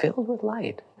 Filled with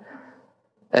light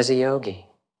as a yogi.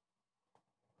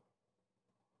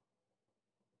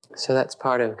 So that's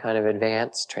part of kind of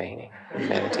advanced training in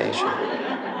meditation.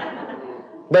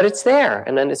 But it's there,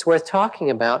 and then it's worth talking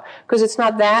about, because it's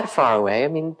not that far away. I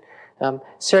mean,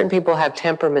 certain people have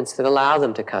temperaments that allow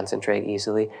them to concentrate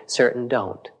easily, certain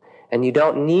don't. And you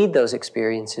don't need those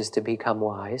experiences to become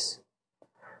wise.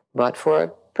 But for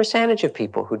a percentage of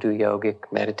people who do yogic,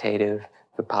 meditative,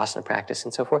 vipassana practice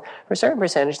and so forth, for a certain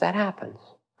percentage that happens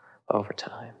over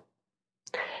time.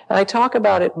 And I talk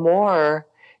about it more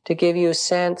to give you a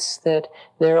sense that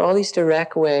there are all these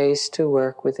direct ways to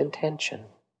work with intention.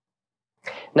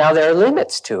 Now, there are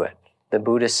limits to it. The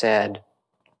Buddha said,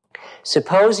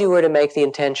 suppose you were to make the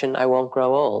intention, I won't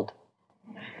grow old,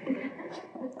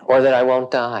 or that I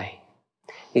won't die.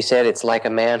 He said it's like a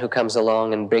man who comes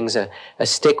along and brings a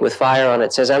stick with fire on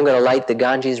it, says, I'm going to light the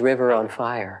Ganges River on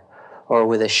fire. Or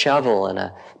with a shovel and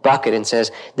a bucket and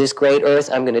says, this great earth,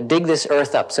 I'm going to dig this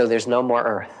earth up so there's no more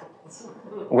earth.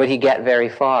 Would he get very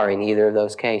far in either of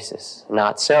those cases?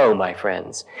 Not so, my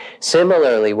friends.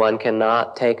 Similarly, one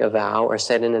cannot take a vow or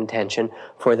set an intention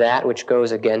for that which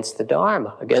goes against the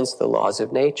Dharma, against the laws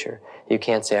of nature. You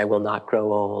can't say, I will not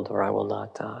grow old, or I will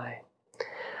not die.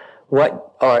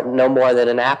 Or no more than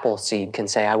an apple seed can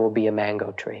say, I will be a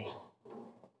mango tree.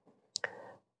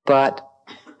 But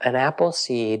an apple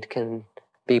seed can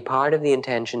be part of the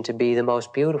intention to be the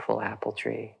most beautiful apple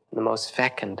tree, the most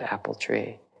fecund apple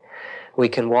tree. We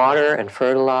can water and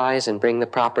fertilize and bring the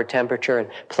proper temperature and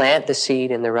plant the seed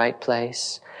in the right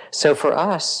place. So for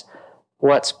us,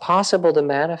 what's possible to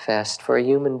manifest for a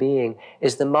human being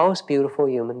is the most beautiful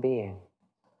human being.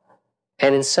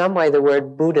 And in some way, the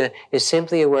word Buddha is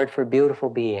simply a word for beautiful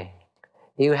being.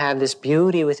 You have this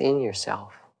beauty within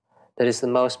yourself that is the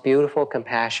most beautiful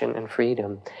compassion and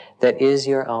freedom that is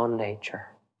your own nature.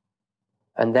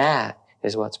 And that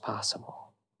is what's possible.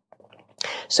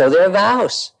 So there are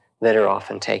vows that are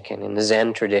often taken in the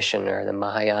Zen tradition or the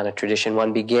Mahayana tradition.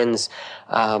 One begins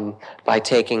by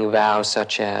taking vows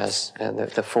such as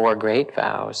the four great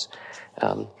vows.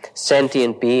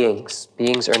 Sentient beings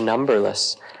are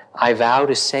numberless. I vow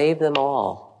to save them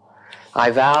all.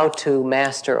 I vow to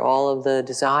master all of the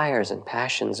desires and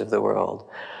passions of the world.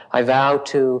 I vow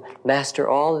to master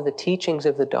all of the teachings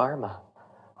of the Dharma.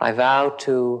 I vow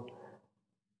to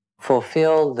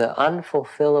fulfill the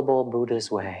unfulfillable Buddha's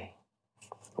way.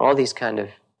 All these kind of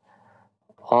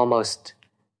almost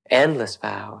endless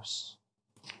vows.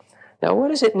 Now, what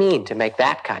does it mean to make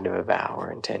that kind of a vow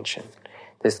or intention?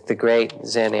 The great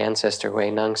Zen ancestor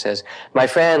Hui Neng says, my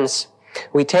friends,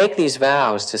 we take these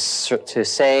vows to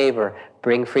save or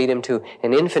bring freedom to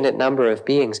an infinite number of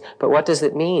beings, but what does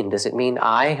it mean? Does it mean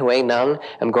I, Hui Neng,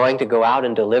 am going to go out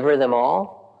and deliver them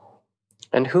all?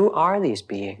 And who are these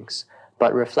beings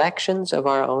but reflections of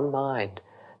our own mind?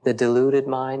 The deluded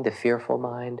mind, the fearful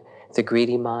mind, the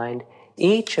greedy mind,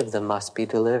 each of them must be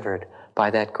delivered by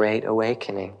that great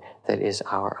awakening that is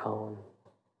our own.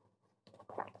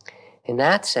 In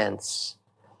that sense,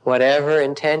 whatever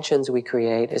intentions we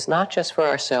create is not just for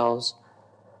ourselves,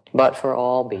 but for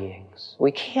all beings.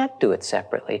 We can't do it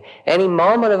separately. Any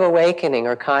moment of awakening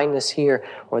or kindness here,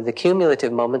 or the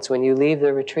cumulative moments when you leave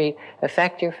the retreat,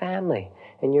 affect your family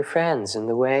and your friends and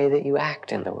the way that you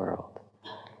act in the world.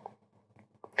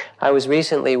 I was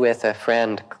recently with a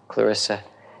friend, Clarissa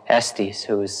Estes,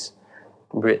 who's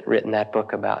written that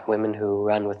book about women who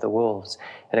run with the wolves,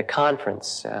 at a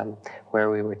conference where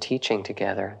we were teaching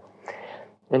together.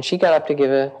 And she got up to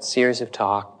give a series of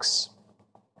talks,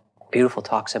 beautiful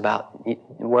talks about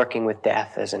working with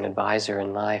death as an advisor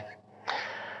in life.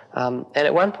 And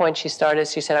at one point she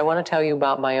said, I want to tell you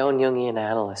about my own Jungian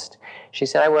analyst. She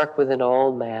said, I worked with an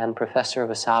old man, Professor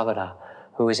Vasavada,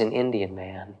 who was an Indian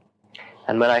man.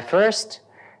 And when I first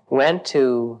went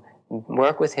to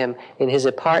work with him, in his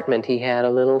apartment he had a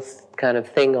little kind of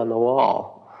thing on the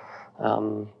wall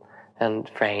and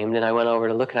framed, and I went over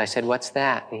to look and I said, what's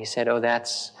that? And he said, oh,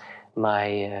 that's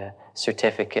my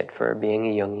certificate for being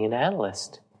a Jungian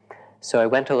analyst. So I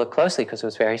went to look closely because it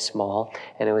was very small,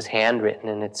 and it was handwritten,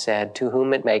 and it said, to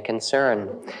whom it may concern.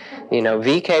 You know,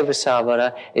 V.K.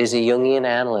 Vasavada is a Jungian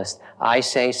analyst. I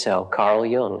say so, Carl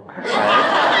Jung.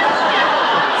 Right?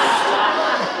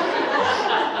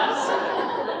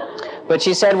 But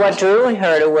she said what drew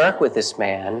her to work with this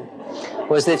man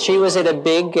was that she was at a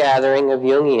big gathering of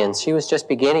Jungians. She was just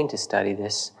beginning to study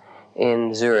this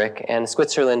in Zurich, and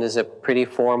Switzerland is a pretty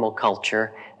formal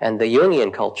culture, and the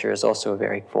Jungian culture is also a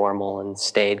very formal and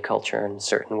staid culture in a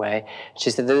certain way. She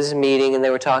said there was a meeting, and they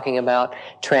were talking about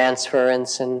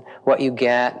transference and what you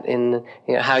get in,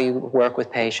 how you work with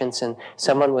patients, and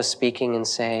someone was speaking and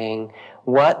saying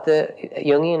what the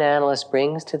Jungian analyst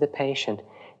brings to the patient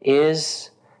is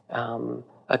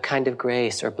a kind of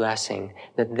grace or blessing,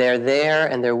 that they're there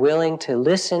and they're willing to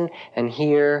listen and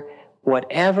hear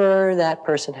whatever that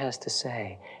person has to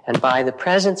say. And by the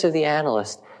presence of the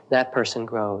analyst, that person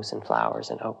grows and flowers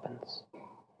and opens.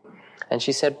 And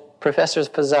she said Professor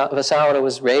Vasavada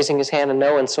was raising his hand and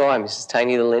no one saw him. He's this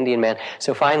tiny little Indian man.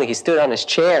 So finally he stood on his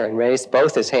chair and raised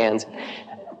both his hands.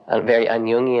 A very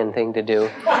un-Jungian thing to do.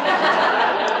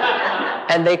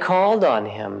 And they called on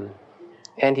him.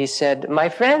 And he said, my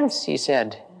friends, he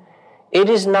said, it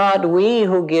is not we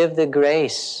who give the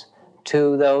grace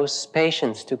to those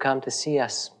patients to come to see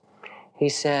us. He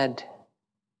said,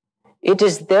 it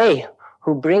is they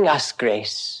who bring us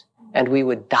grace, and we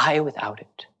would die without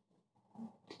it.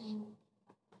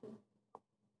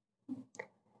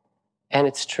 And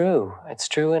it's true. It's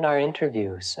true in our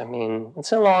interviews. I mean,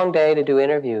 it's a long day to do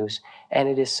interviews, and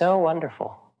it is so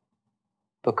wonderful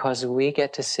because we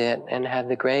get to sit and have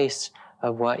the grace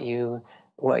of what you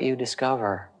what you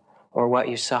discover, or what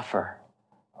you suffer,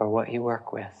 or what you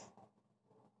work with.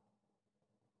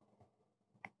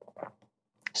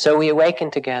 So we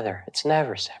awaken together. It's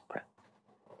never separate.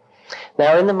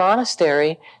 Now in the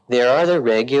monastery, there are the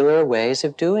regular ways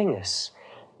of doing this.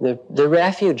 The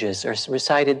refuges are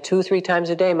recited 2-3 times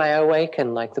a day. I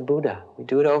awaken like the Buddha. We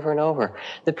do it over and over.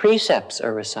 The precepts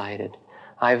are recited.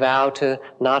 I vow to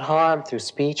not harm through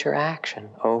speech or action,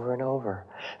 over and over.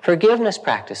 Forgiveness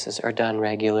practices are done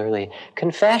regularly.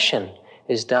 Confession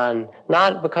is done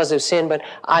not because of sin, but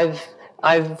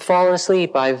I've fallen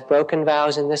asleep, I've broken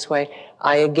vows in this way.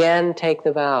 I again take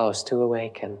the vows to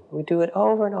awaken. We do it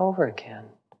over and over again.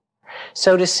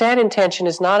 So to set intention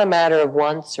is not a matter of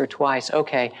once or twice.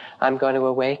 Okay, I'm going to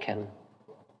awaken.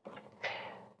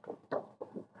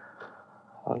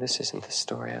 Oh, this isn't the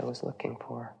story I was looking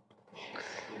for.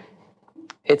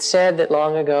 It's said that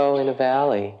long ago in a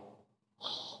valley,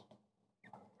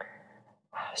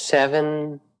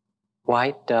 7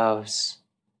 white doves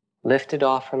lifted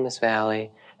off from this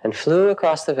valley and flew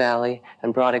across the valley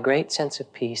and brought a great sense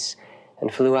of peace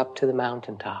and flew up to the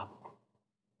mountaintop.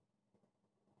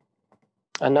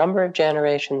 A number of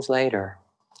generations later,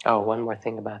 one more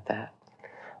thing about that.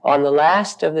 On the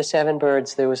last of the 7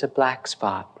 birds, there was a black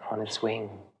spot on its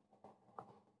wing.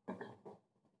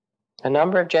 A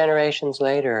number of generations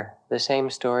later, the same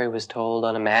story was told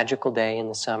on a magical day in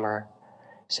the summer.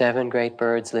 7 great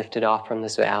birds lifted off from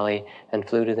this valley and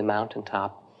flew to the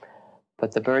mountaintop.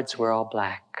 But the birds were all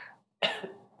black.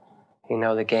 You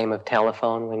know the game of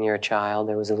telephone when you're a child?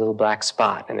 There was a little black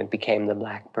spot and it became the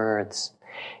black birds.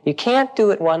 You can't do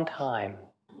it one time.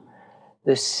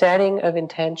 The setting of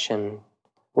intention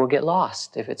will get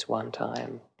lost if it's one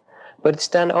time. But it's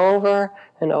done over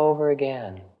and over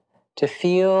again to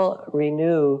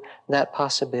renew that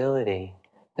possibility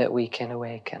that we can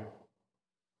awaken.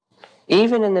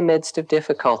 Even in the midst of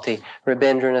difficulty,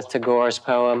 Rabindranath Tagore's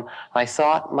poem, I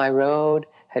thought my road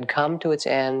had come to its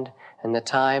end and the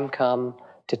time come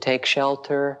to take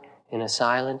shelter in a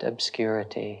silent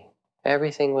obscurity.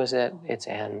 Everything was at its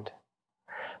end.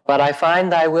 But I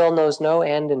find thy will knows no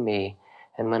end in me,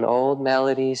 and when old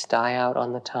melodies die out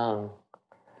on the tongue,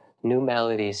 new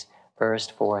melodies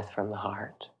burst forth from the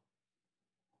heart.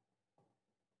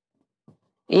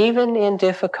 Even in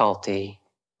difficulty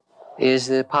is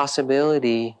the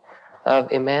possibility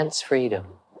of immense freedom.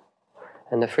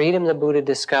 And the freedom the Buddha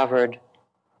discovered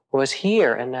was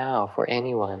here and now for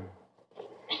anyone.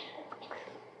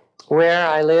 Where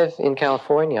I live in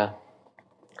California,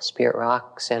 Spirit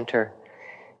Rock Center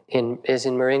is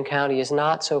in Marin County, is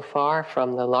not so far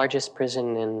from the largest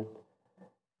prison in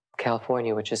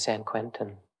California, which is San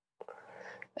Quentin.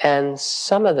 And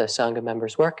some of the Sangha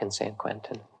members work in San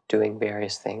Quentin, doing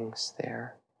various things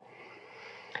there.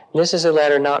 This is a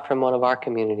letter not from one of our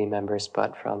community members,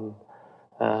 but from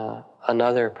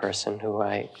another person who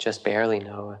I just barely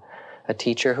know, a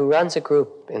teacher who runs a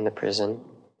group in the prison,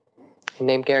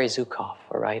 named Gary Zukav,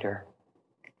 a writer.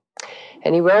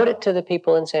 And he wrote it to the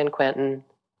people in San Quentin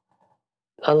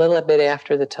a little bit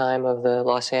after the time of the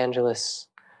Los Angeles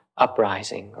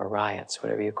uprising, or riots,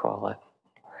 whatever you call it.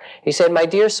 He said, "My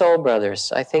dear soul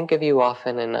brothers, I think of you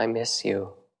often and I miss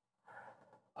you.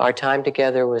 Our time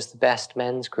together was the best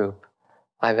men's group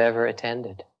I've ever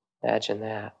attended." Imagine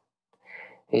that.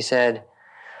 He said,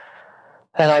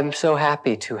 "And I'm so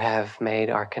happy to have made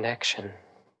our connection.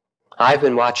 I've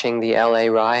been watching the LA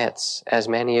riots, as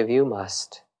many of you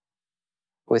must,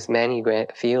 with many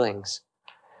great feelings.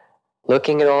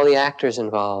 Looking at all the actors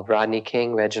involved, Rodney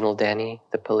King, Reginald Denny,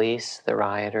 the police, the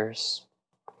rioters.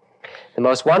 The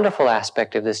most wonderful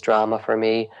aspect of this drama for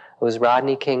me was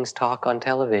Rodney King's talk on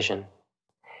television.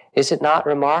 Is it not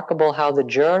remarkable how the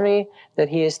journey that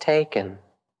he has taken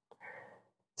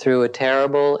through a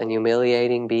terrible and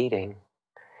humiliating beating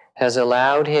has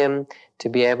allowed him to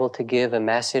be able to give a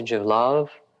message of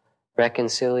love,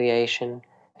 reconciliation,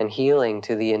 and healing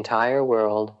to the entire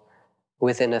world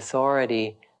with an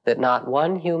authority that not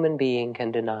one human being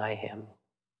can deny him?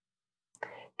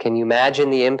 Can you imagine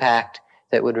the impact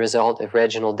that would result if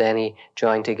Reginald Denny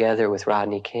joined together with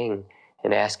Rodney King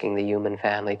in asking the human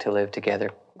family to live together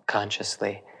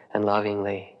consciously and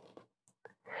lovingly?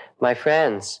 My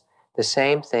friends, the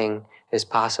same thing is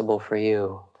possible for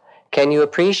you. Can you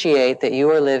appreciate that you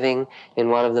are living in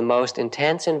one of the most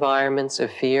intense environments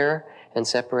of fear and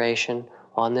separation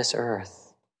on this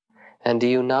earth? And do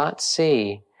you not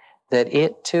see that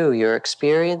it too, your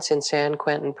experience in San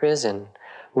Quentin prison,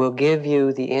 will give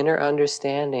you the inner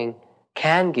understanding,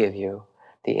 can give you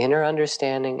the inner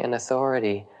understanding and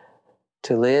authority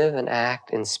to live and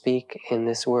act and speak in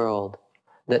this world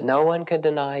that no one can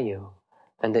deny you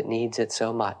and that needs it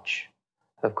so much?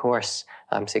 Of course,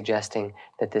 I'm suggesting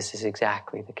that this is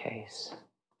exactly the case.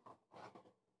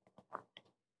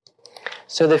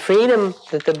 So the freedom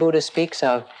that the Buddha speaks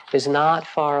of is not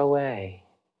far away.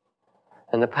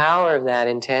 And the power of that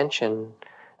intention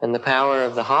and the power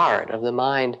of the heart, of the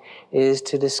mind, is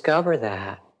to discover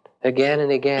that again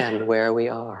and again where we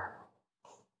are.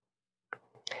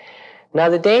 Now,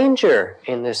 the danger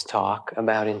in this talk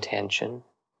about intention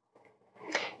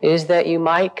is that you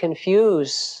might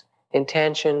confuse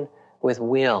intention with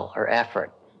will or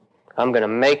effort. I'm going to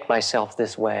make myself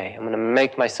this way. I'm going to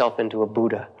make myself into a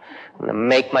Buddha. I'm going to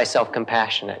make myself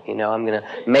compassionate. I'm going to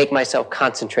make myself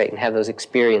concentrate and have those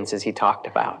experiences he talked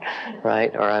about,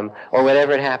 right? Or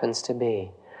whatever it happens to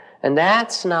be. And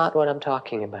that's not what I'm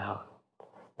talking about.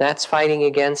 That's fighting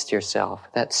against yourself.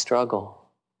 That's struggle.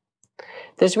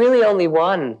 There's really only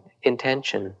one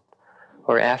intention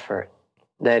or effort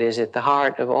that is at the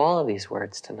heart of all of these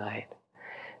words tonight.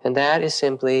 And that is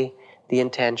simply the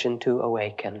intention to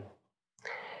awaken.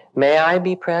 May I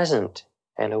be present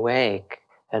and awake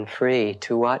and free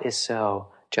to what is so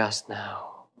just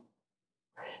now.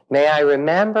 May I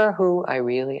remember who I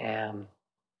really am.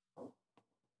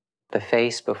 The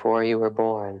face before you were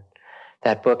born.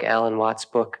 That book, Alan Watts'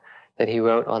 book, that he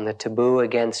wrote on the taboo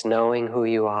against knowing who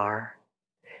you are.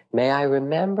 May I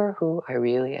remember who I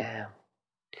really am.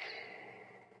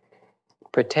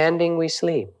 Pretending we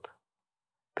sleep.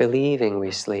 Believing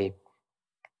we sleep.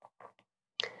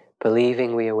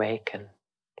 Believing we awaken.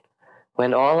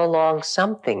 When all along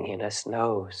something in us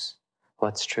knows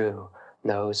what's true,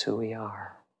 knows who we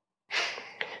are.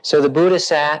 So the Buddha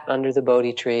sat under the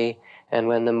Bodhi tree, and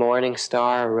when the morning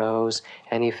star arose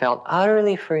and he felt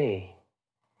utterly free,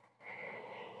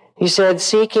 he said,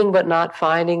 "Seeking but not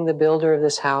finding the builder of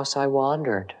this house, I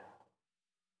wandered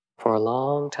for a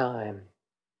long time.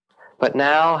 But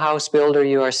now, house builder,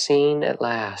 you are seen at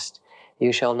last.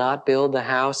 You shall not build the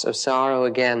house of sorrow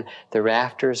again. The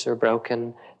rafters are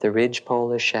broken, the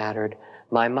ridgepole is shattered.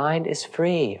 My mind is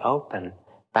free, open,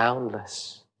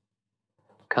 boundless.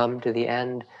 Come to the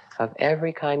end of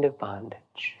every kind of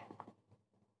bondage."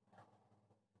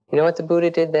 You know what the Buddha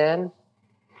did then?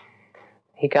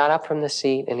 He got up from the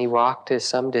seat and he walked to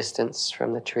some distance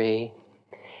from the tree,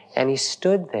 and he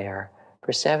stood there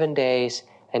for 7 days,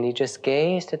 and he just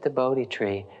gazed at the Bodhi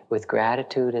tree with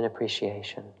gratitude and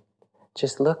appreciation.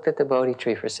 Just looked at the Bodhi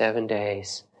tree for 7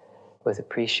 days with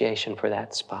appreciation for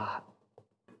that spot.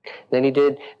 Then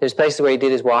there's places where he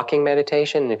did his walking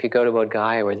meditation, and if you go to Bodh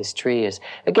Gaya where this tree is,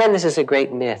 again, this is a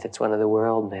great myth. It's one of the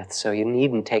world myths, so you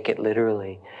needn't take it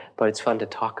literally, but it's fun to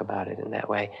talk about it in that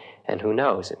way, and who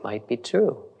knows, it might be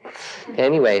true.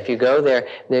 Anyway, if you go there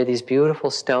are these beautiful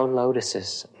stone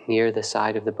lotuses near the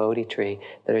side of the Bodhi tree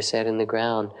that are set in the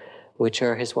ground, which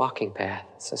are his walking path.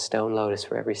 It's a stone lotus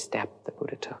for every step the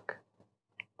Buddha took.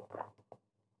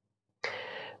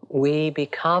 We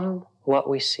become what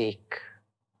we seek.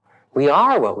 We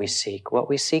are what we seek. What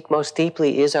we seek most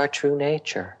deeply is our true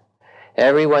nature.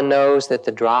 Everyone knows that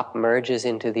the drop merges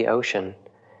into the ocean.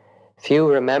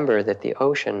 Few remember that the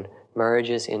ocean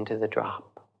merges into the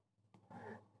drop.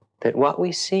 That what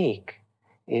we seek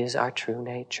is our true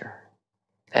nature.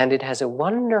 And it has a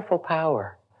wonderful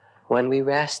power when we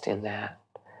rest in that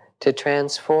to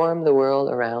transform the world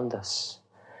around us.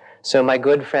 So my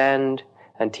good friend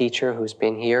and teacher who's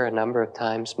been here a number of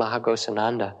times,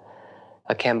 Mahagosananda,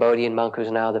 a Cambodian monk who's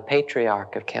now the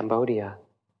patriarch of Cambodia,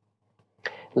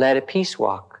 led a peace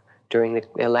walk during the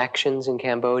elections in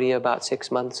Cambodia about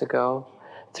 6 months ago,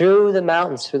 through the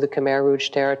mountains, through the Khmer Rouge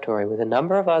territory, with a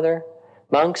number of other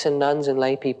monks and nuns and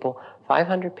lay people.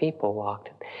 500 people walked.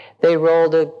 They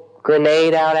rolled a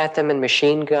grenade out at them and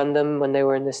machine gunned them when they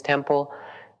were in this temple,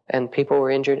 and people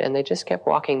were injured, and they just kept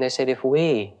walking. They said, if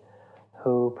we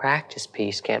who practice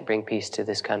peace can't bring peace to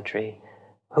this country,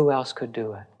 who else could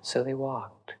do it? So they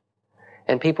walked.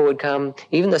 And people would come,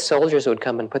 even the soldiers would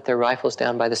come and put their rifles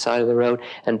down by the side of the road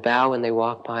and bow when they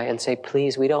walked by and say,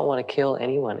 please, we don't want to kill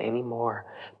anyone anymore.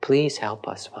 Please help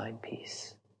us find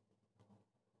peace.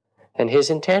 And his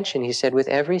intention, he said, with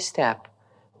every step,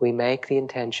 we make the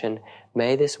intention,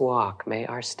 may this walk, may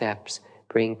our steps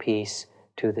bring peace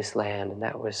to this land. And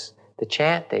that was the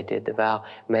chant they did, the vow,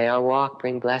 may our walk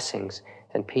bring blessings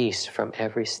and peace from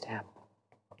every step.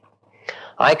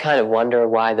 I kind of wonder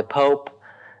why the Pope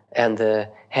and the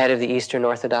head of the Eastern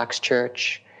Orthodox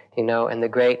Church, and the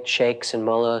great sheikhs and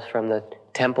mullahs from the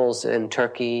temples in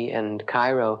Turkey and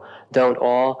Cairo don't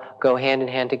all go hand in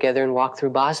hand together and walk through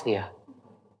Bosnia,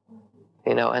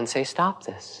 and say, stop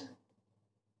this.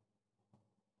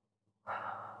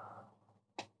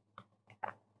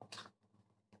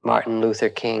 Martin Luther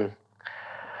King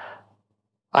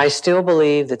I still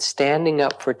believe that standing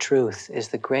up for truth is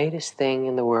the greatest thing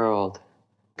in the world.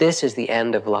 This is the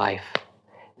end of life.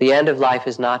 The end of life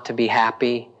is not to be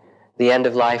happy. The end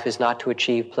of life is not to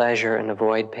achieve pleasure and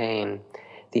avoid pain.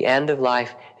 The end of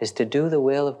life is to do the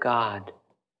will of God,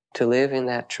 to live in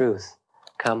that truth,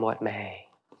 come what may.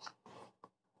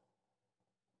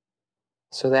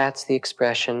 So that's the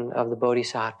expression of the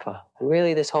Bodhisattva. And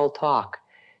really this whole talk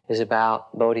is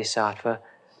about Bodhisattva.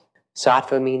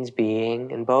 Sattva means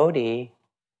being, and Bodhi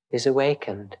is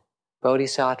awakened.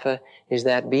 Bodhisattva is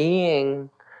that being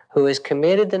who has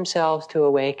committed themselves to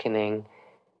awakening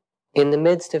in the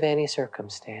midst of any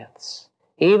circumstance.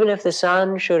 Even if the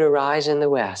sun should arise in the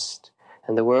west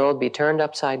and the world be turned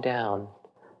upside down,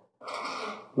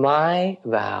 my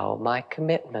vow, my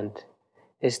commitment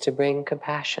is to bring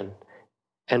compassion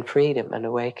and freedom and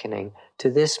awakening to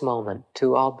this moment,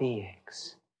 to all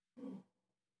beings.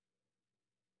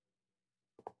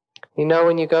 You know,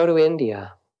 when you go to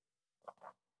India,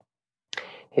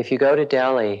 if you go to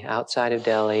Delhi, outside of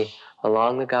Delhi,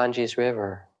 along the Ganges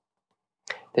River,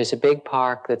 there's a big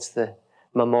park that's the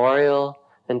memorial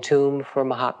and tomb for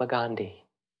Mahatma Gandhi.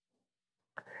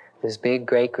 This big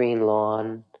great green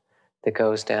lawn that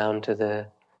goes down to the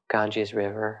Ganges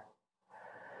River.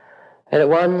 And at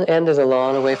one end of the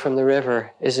lawn, away from the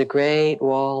river, is a great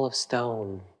wall of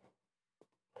stone.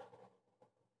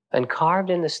 And carved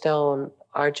in the stone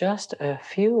are just a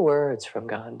few words from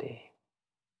Gandhi.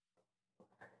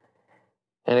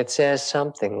 And it says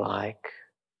something like,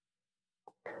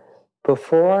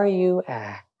 before you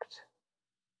act,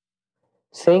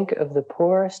 think of the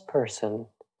poorest person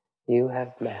you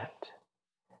have met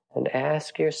and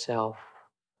ask yourself,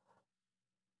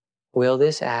 will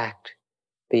this act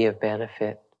be of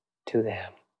benefit to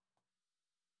them?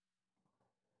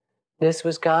 This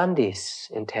was Gandhi's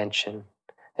intention,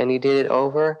 and he did it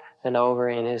over and over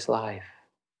in his life.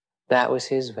 That was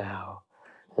his vow,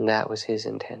 and that was his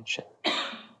intention.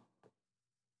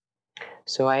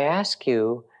 So I ask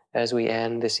you, as we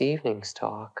end this evening's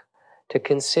talk, to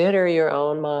consider your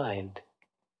own mind.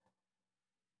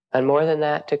 And more than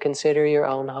that, to consider your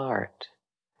own heart.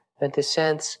 And to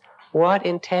sense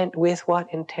with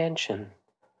what intention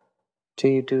do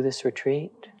you do this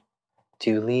retreat?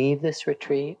 Do you leave this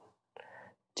retreat?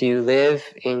 Do you live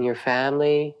in your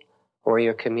family or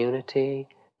your community?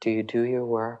 Do you do your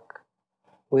work?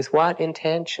 With what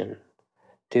intention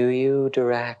do you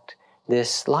direct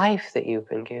this life that you've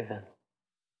been given?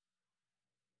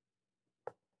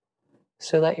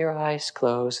 So let your eyes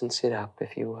close and sit up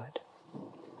if you would.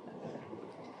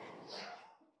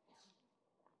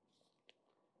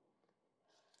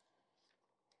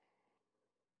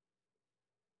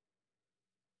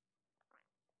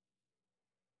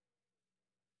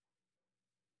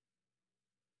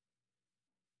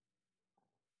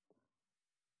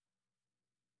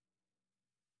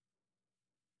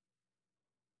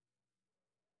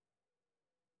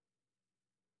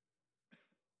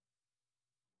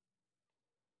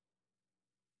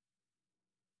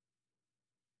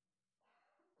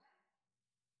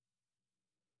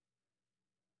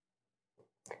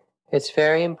 It's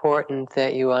very important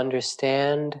that you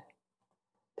understand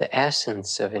the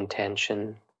essence of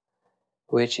intention,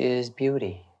 which is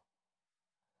beauty.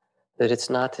 That it's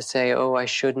not to say, oh, I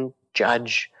shouldn't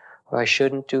judge, or I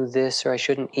shouldn't do this, or I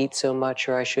shouldn't eat so much,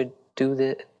 or I should do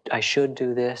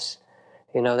this.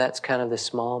 You know, that's kind of the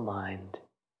small mind.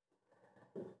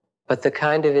 But the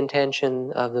kind of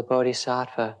intention of the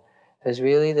Bodhisattva is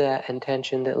really the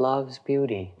intention that loves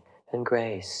beauty and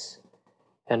grace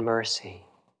and mercy.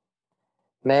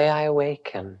 May I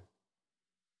awaken,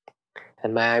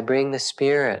 and may I bring the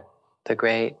spirit, the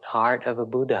great heart of a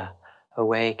Buddha,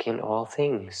 awake in all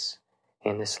things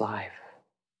in this life.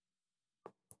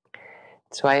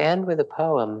 So I end with a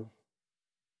poem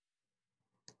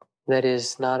that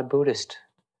is not a Buddhist,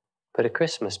 but a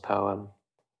Christmas poem,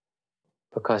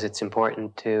 because it's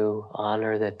important to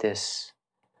honor that this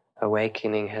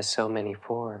awakening has so many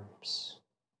forms.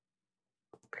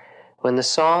 When the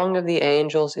song of the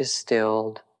angels is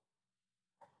stilled,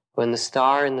 when the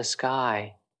star in the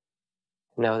sky,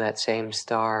 that same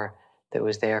star that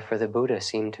was there for the Buddha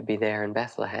seemed to be there in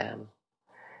Bethlehem,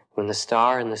 when the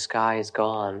star in the sky is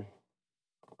gone,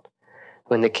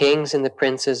 when the kings and the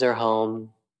princes are home,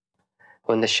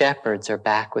 when the shepherds are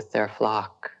back with their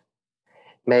flock,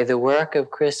 may the work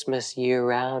of Christmas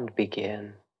year-round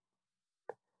begin,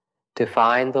 to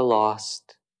find the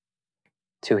lost,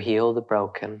 to heal the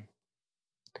broken,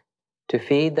 to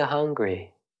feed the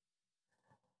hungry,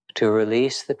 to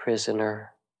release the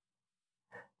prisoner,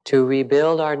 to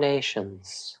rebuild our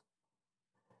nations,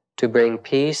 to bring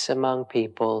peace among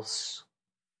peoples,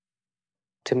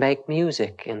 to make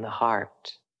music in the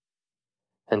heart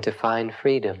and to find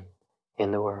freedom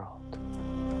in the world.